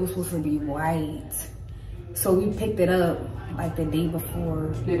on, it was supposed to be white. So we picked it up like the day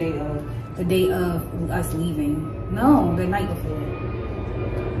before. The day of us leaving. No, the night before.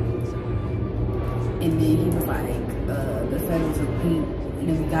 And then he was like, the feathers are pink. And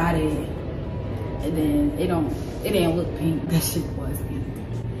then we got it. And then it didn't look pink. That shit was pink.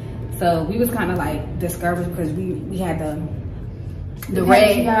 So we was kind of like discouraged because we had the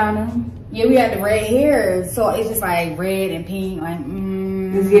red. Yeah, we had the red hair. So it's just like red and pink. Like,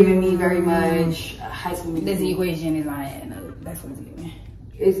 it's giving me very much High School Musical. This equation is not adding up. That's what it's giving.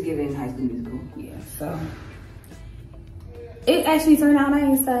 It's giving High School Musical. Yeah, so it actually turned out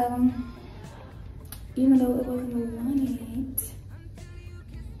nice. Even though it wasn't what we wanted,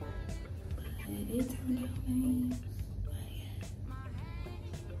 but it turned out nice.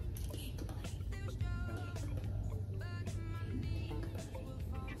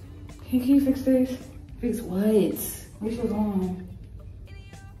 Can you fix this? Fix what? Which was on?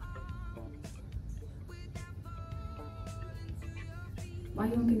 Why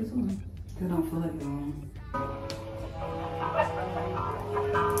you don't think it's on? I don't feel like it's on.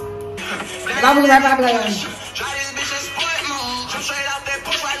 I'll be right back later.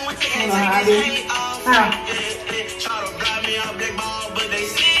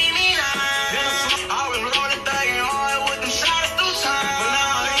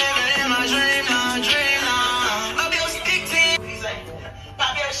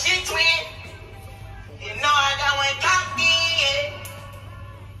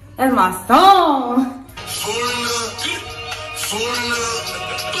 That's my song.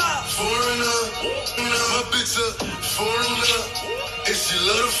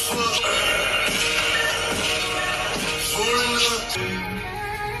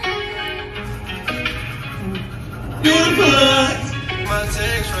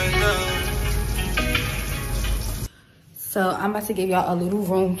 So I'm about to give y'all a little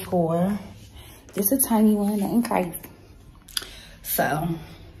room tour. Just a tiny one, nothing crazy. So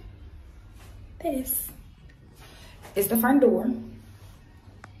this is the front door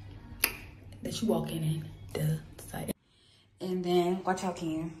that you walk in. And then watch out,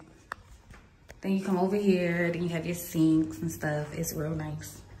 Ken. Then you come over here, then you have your sinks and stuff. It's real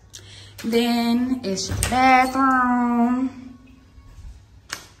nice. Then it's your bathroom.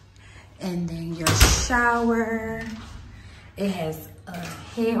 And then your shower. It has a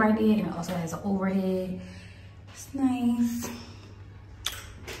head right there, and it also has an overhead. It's nice.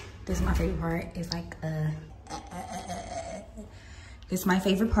 This is my favorite part. It's like this is my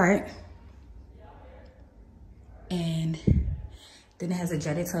favorite part. And then it has a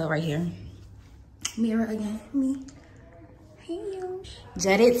jetted tub right here. Mirror again, me. Hey you.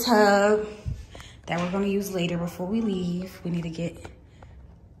 Jetted tub that we're gonna use later before we leave. We need to get,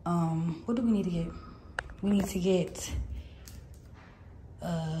 what do we need to get? We need to get,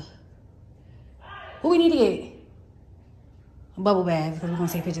 what we need to get? A bubble bath, because we're gonna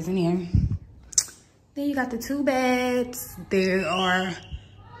take pictures in here. Then you got the 2 beds. There are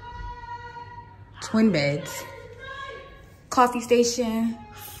twin beds. Coffee station,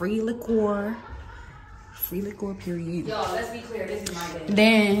 free liquor period. Yo, let's be clear, this is my bed.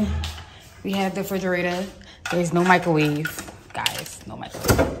 Then we have the refrigerator. There's no microwave, guys, no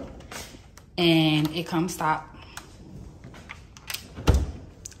microwave. And it comes stock.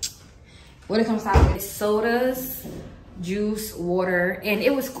 What it comes stock with? Sodas, juice, water. And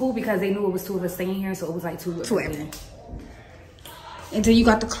it was cool because they knew it was 2 of us staying here, so it was like 2 of everything. And then you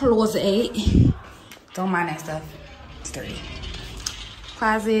got the closet. Don't mind that stuff. It's dirty.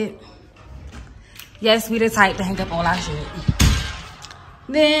 Closet. Yes, we the type to hang up all our shit.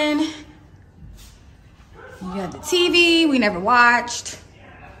 Then you got the TV we never watched.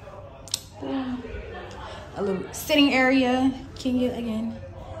 A little sitting area. Can you again?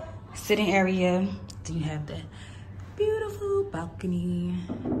 Sitting area. Then you have the beautiful balcony.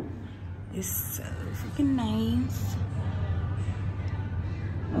 It's so freaking nice.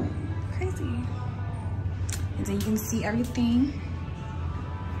 Crazy. And then you can see everything.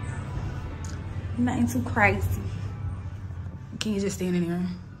 Nothing too crazy. Can you just stand in here?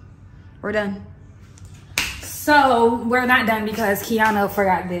 We're done. So we're not done because Kiana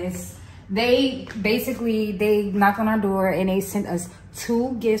forgot this. They knocked on our door and they sent us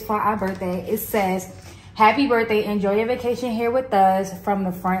 2 gifts for our birthday. It says, "Happy birthday, enjoy your vacation here with us," from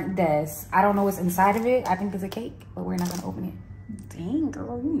the front desk. I don't know what's inside of it. I think it's a cake, but we're not gonna open it. Dang,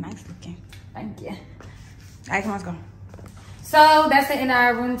 girl, you nice looking. Thank you. All right, come on, let's go. So that's the end of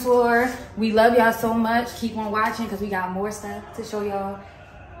our room tour. We love y'all so much. Keep on watching because we got more stuff to show y'all.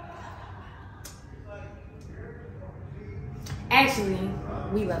 Actually,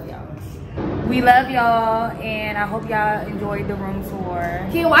 we love y'all. We love y'all, and I hope y'all enjoyed the room tour.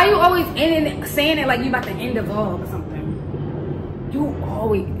 Kia, why you always ending saying it like you about to end the vlog or something? You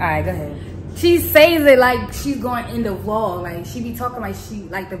always, all right, go ahead. She says it like she's going in the vlog. Like she be talking like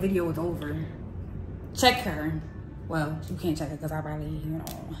the video was over. Check her. Well, you can't check it because I probably,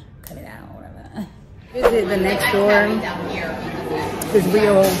 cut it out or whatever. Visit the next door. It's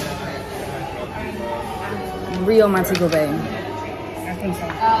Riu Montego Bay. I think so.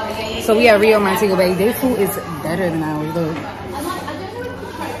 So we at Riu Montego Bay. Their food is better than ours. Look.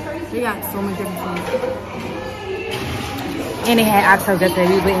 They got so much different food. And they had oxtail yesterday.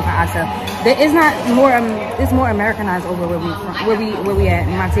 We were waiting for oxtail. It's not more. It's more Americanized over where we at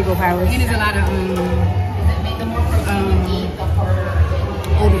in Montego Palace. And there's a lot of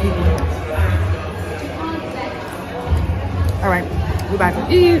older people. All right, we about to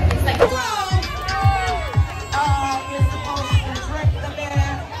eat.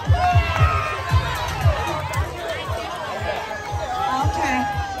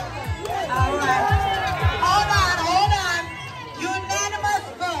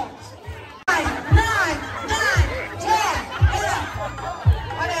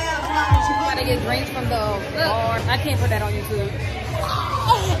 Drinks from the bar. I can't put that on YouTube.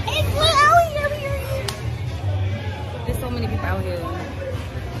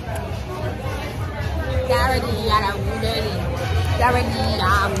 Y'all ready?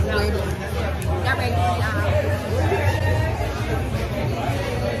 I'm ready. Y'all ready?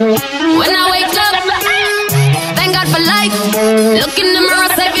 When I wake up, thank God for life. Look in the mirror,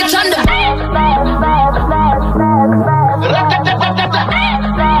 say bitch on the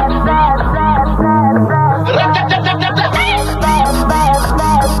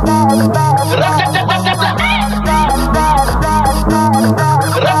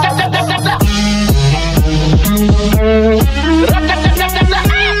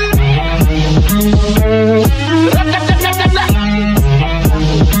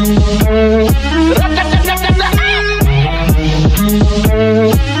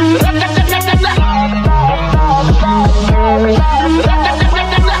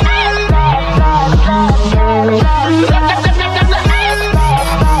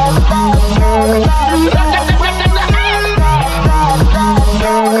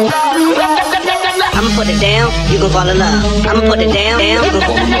fall in love. I'ma put it down, you gon'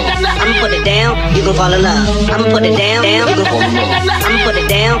 fall in love. I'ma put it down, you gon' fall in love. I'ma put it down, you gon' fall in love. I'ma put it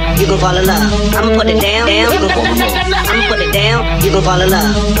down, you gon' fall in love. I'ma put it down, you gon' fall in love. I'ma put it down, you gon' fall in love.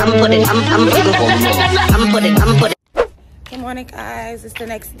 I'ma put it, you gon' fall in love. I'ma put it. Good morning, guys. It's the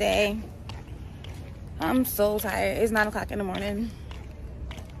next day. I'm so tired. It's 9 o'clock in the morning.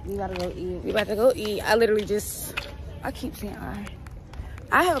 We gotta go eat. We about to go eat. I literally just, I keep saying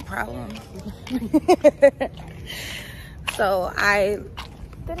I have a problem. So I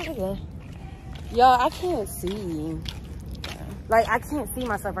did it again. Y'all, I can't see. Like, I can't see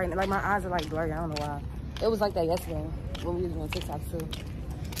myself right now. Like, my eyes are like blurry. I don't know why. It was like that yesterday when we was doing TikTok too.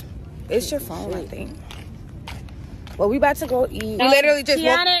 It's your phone, I think. Well, we about to go eat. We literally just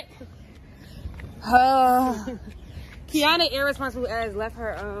Kiana, irresponsible ass, left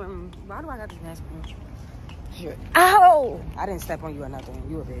her, why do I got this mask on? Here. Ow! I didn't step on you or nothing.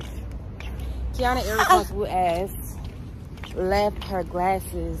 You a bitch. Kiana, irresponsible ass, left her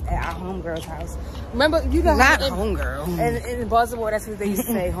glasses at our homegirl's house. Remember, you got not homegirl. In Baltimore, that's what they used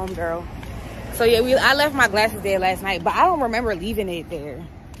to say, homegirl. So yeah, I left my glasses there last night, but I don't remember leaving it there.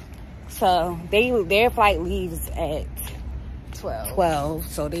 So their flight leaves at 12.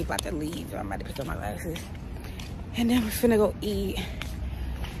 So they about to leave. I'm about to pick up my glasses. And then we're finna go eat.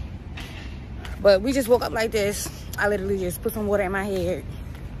 But we just woke up like this. I literally just put some water in my head.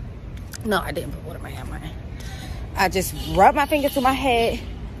 No, I didn't put water in my head, man. I just rubbed my fingers to my head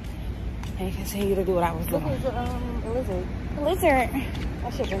and continue to do what I was doing. Look, a lizard. A lizard.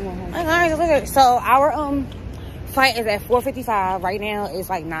 That shit been on. A lizard. So our flight is at 4:55. Right now it's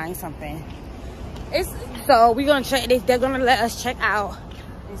like 9 something. So we're gonna check. They're gonna let us check out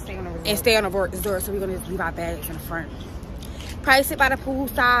and stay on the resort. So we're gonna just leave our bags in the front. Probably sit by the pool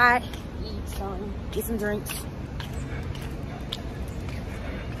side, eat some, get some drinks.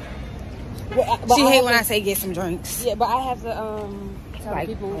 But she hate when I say get some drinks. Yeah, but I have to tell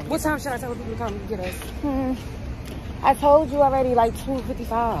people. What time should I tell people to come get us? I told you already, like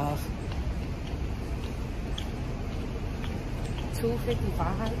 2:55.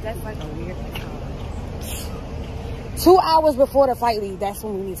 2:55? That's like a weird time. 2 hours before the flight leave, that's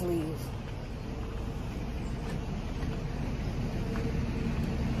when we need to leave.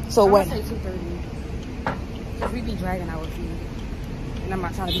 So what? I say 2:30. Because we be dragging our feet. And I'm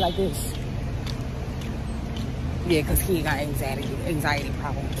not trying to be like this. Yeah, because he got anxiety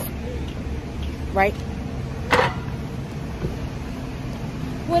problems. Right?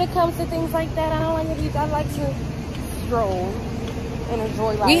 When it comes to things like that, I don't like to be, I like to stroll and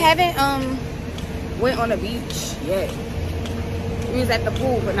enjoy life. We haven't went on the beach yet. We was at the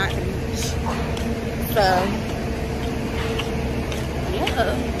pool, but not the beach. So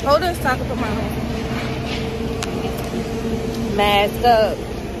yeah. Hold this so I can put my mask up.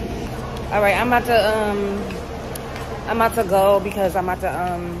 All right, I'm about to go because I'm about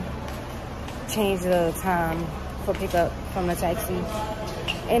to change the time for pickup from the taxi.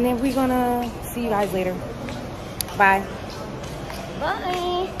 And then we're gonna see you guys later. Bye.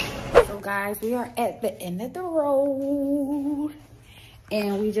 Bye. So guys, we are at the end of the road.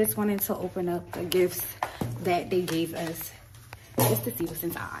 And we just wanted to open up the gifts that they gave us just to see what's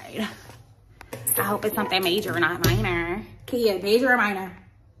inside. I hope it's something major, not minor. Kia, major or minor?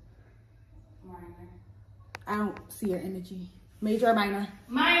 Minor. I don't see your energy. Major or minor?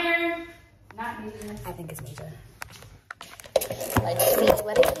 Minor. Not major. I think it's major. Let's see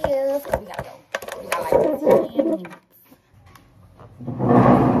what it is. We gotta go. We got like 15 minutes.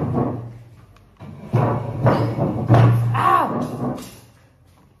 Ow!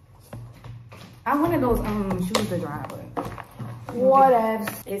 I wanted those shoes to dry, but whatever.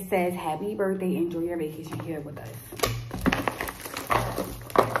 It says, happy birthday, enjoy your vacation here with us.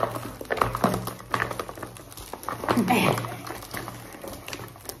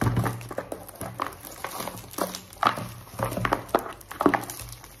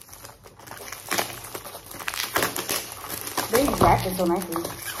 wrapped it so nicely.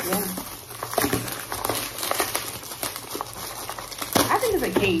 Yeah. I think it's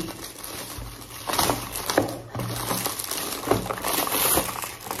a cake.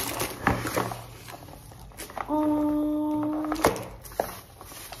 Oh,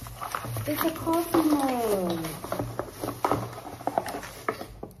 it's a coffee mug.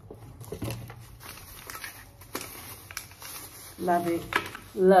 Love it.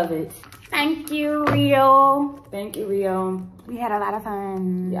 Love it. Thank you, Rio. Thank you, Rio. We had a lot of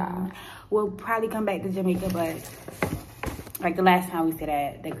fun. Yeah. We'll probably come back to Jamaica, but like the last time we stayed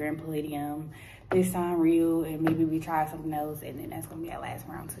at the Grand Palladium, this time Rio, and maybe we try something else, and then that's gonna be our last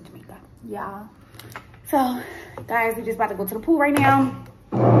round to Jamaica. Yeah. So, guys, we're just about to go to the pool right now.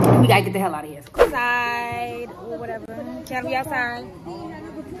 We gotta get the hell out of here. So outside or whatever. Can we outside?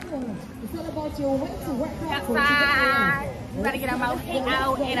 Outside. We gotta get our mouth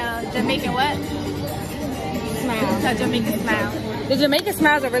out in a Jamaican what? Smile. A Jamaican smile. The Jamaican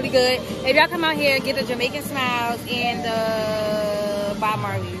smiles are really good. If y'all come out here, get the Jamaican smiles and the Bob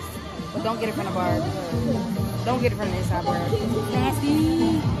Marley's. But don't get it from the bar. Don't get it from the inside bar.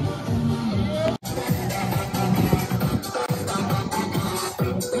 Nasty.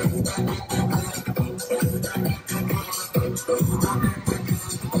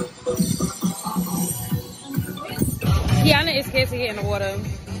 Kiana is scared to get in the water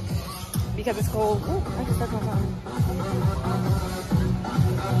because it's cold. Ooh, I just stuck my tongue.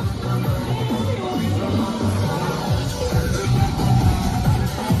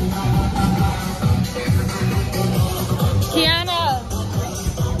 Kiana!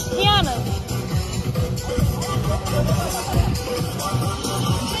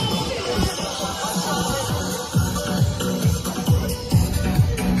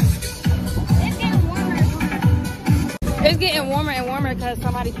 It's getting warmer and warmer because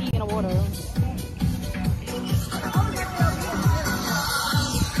somebody peed in the water.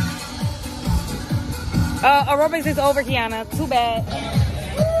 Aerobics is over, Kiana. Too bad.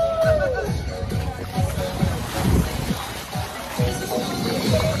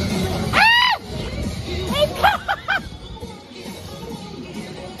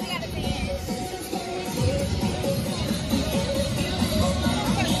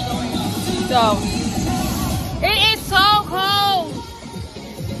 So, it is so cold.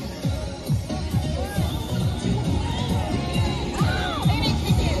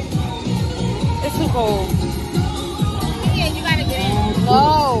 It's too cold. Yeah, you gotta get in.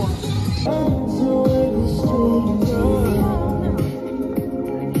 No.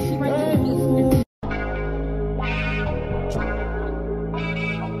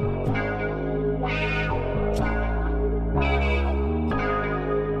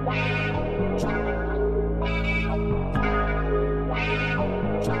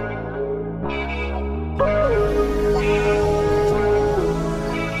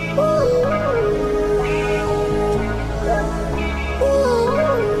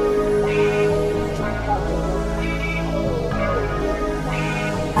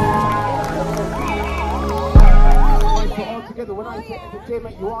 When I say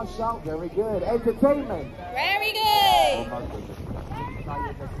entertainment, you all shout. Very good. Entertainment. Very good.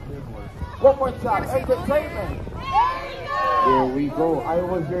 One more time. Entertainment. There we go. I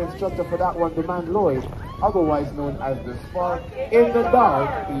was your instructor for that one, the man Lloyd, otherwise known as the Spark in the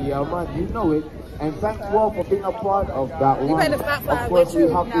Dark. Yeah, man, you know it. And thanks you all for being a part of that one. Of course, we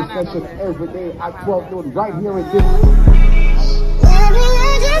have this session every day at 12 noon right here in this.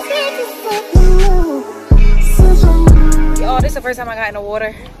 Oh, this is the first time I got in the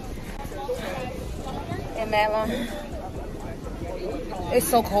water in that long. It's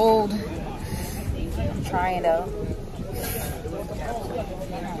so cold. I'm trying though.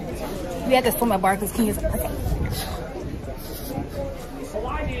 We had to swim at Barclays Keys.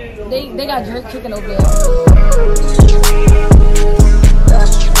 They got jerk chicken over there.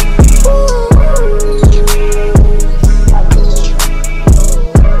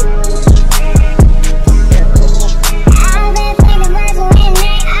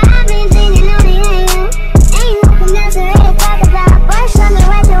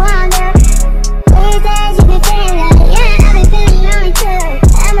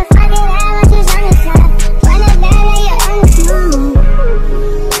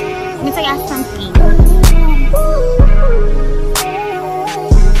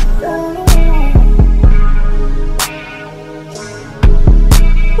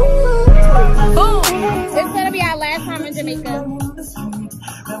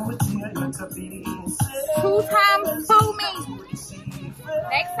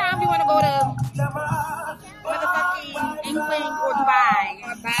 Next time we want to go to motherfucking England or Dubai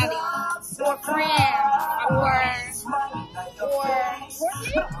or Bali or France or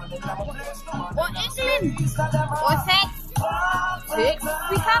Or text. Text.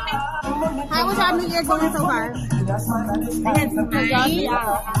 We coming. How was y'all New Year going so far? Y'all see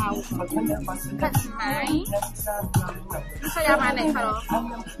our cut mine. You show y'all my neck cut off.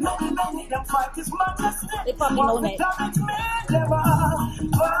 They put me low neck.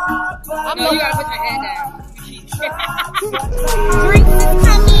 I'm low. You gotta put your head down. Drinks is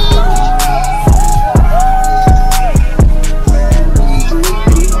coming.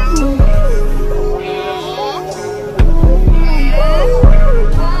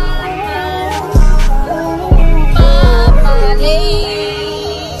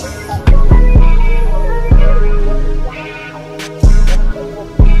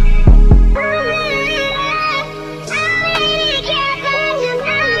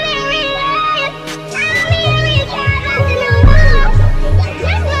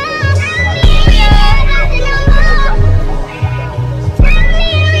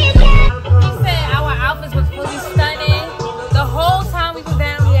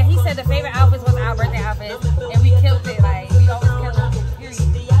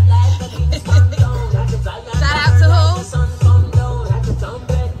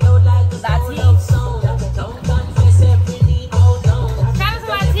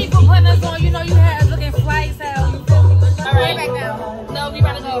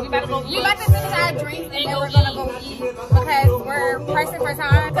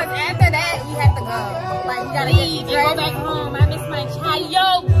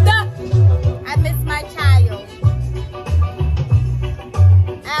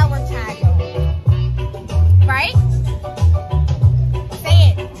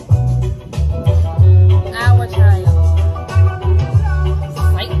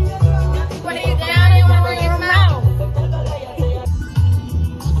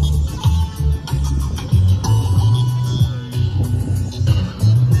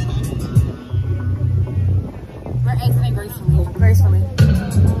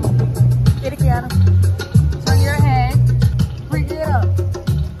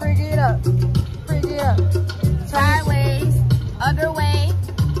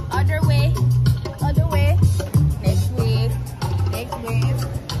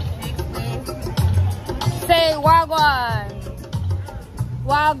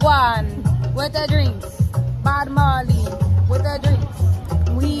 Wagwan with the drinks. Bad Molly with the drinks.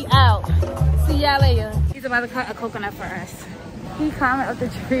 We out. See y'all later. He's about to cut a coconut for us. He climbing up the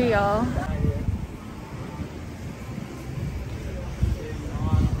tree, y'all.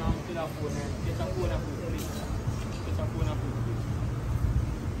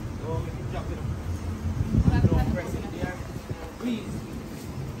 Please.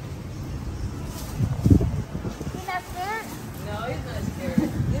 He's not scared? No, he's not scared.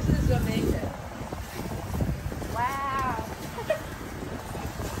 This is Jamaica. Wow.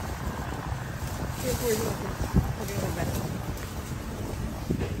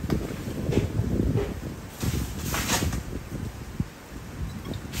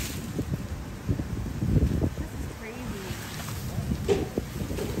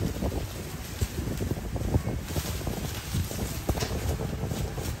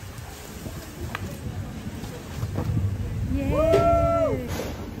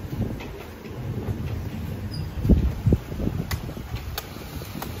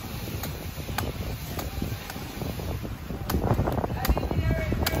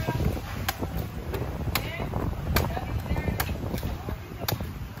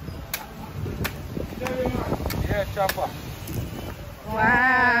 Chopper.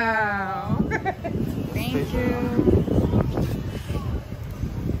 Wow. Thank you.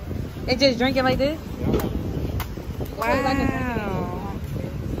 They just drink it like this? Yeah. Wow.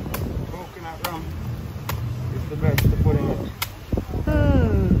 Coconut rum. It's the best to put in it.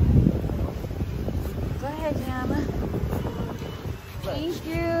 Go ahead, Gianna. Thank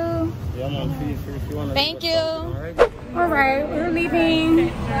you. Yeah, man, please, if you want to. Thank you. All right, we're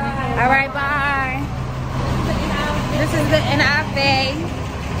leaving. All right, bye. This is the end of the day.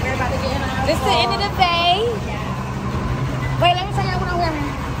 We're about to get in our This is the end of the day. Wait, let me tell y'all what I'm wearing.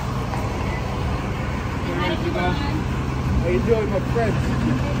 How you doing, my friend?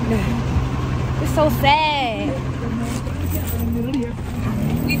 It's so sad.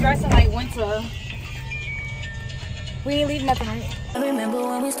 We dressing like winter. We ain't leaving nothing right. I remember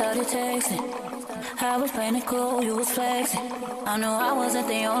when we started texting. I was playing it cool, you was flexing. I know I wasn't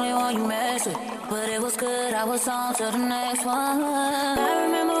the only one you messed with, but it was good, I was on to the next one. I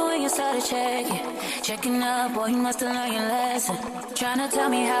remember when you started checking up, boy, you must have learned your lesson. Trying to tell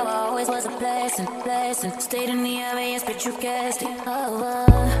me how I always was a blessing. Stayed in the areas, but you guessed it. Yeah,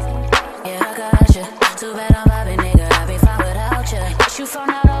 I got you. Too bad I'm vibing, nigga, I'd be fine without you. But you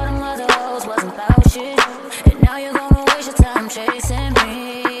found out all them other hoes wasn't about shit.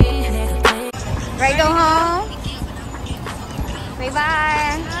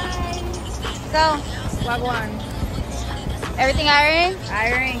 bye. So, Vlog 1. Everything iron?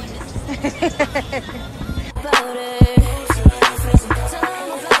 Iron.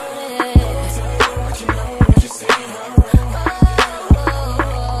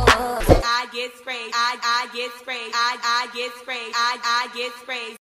 I get sprayed. I get sprayed. I get sprayed. I get sprayed.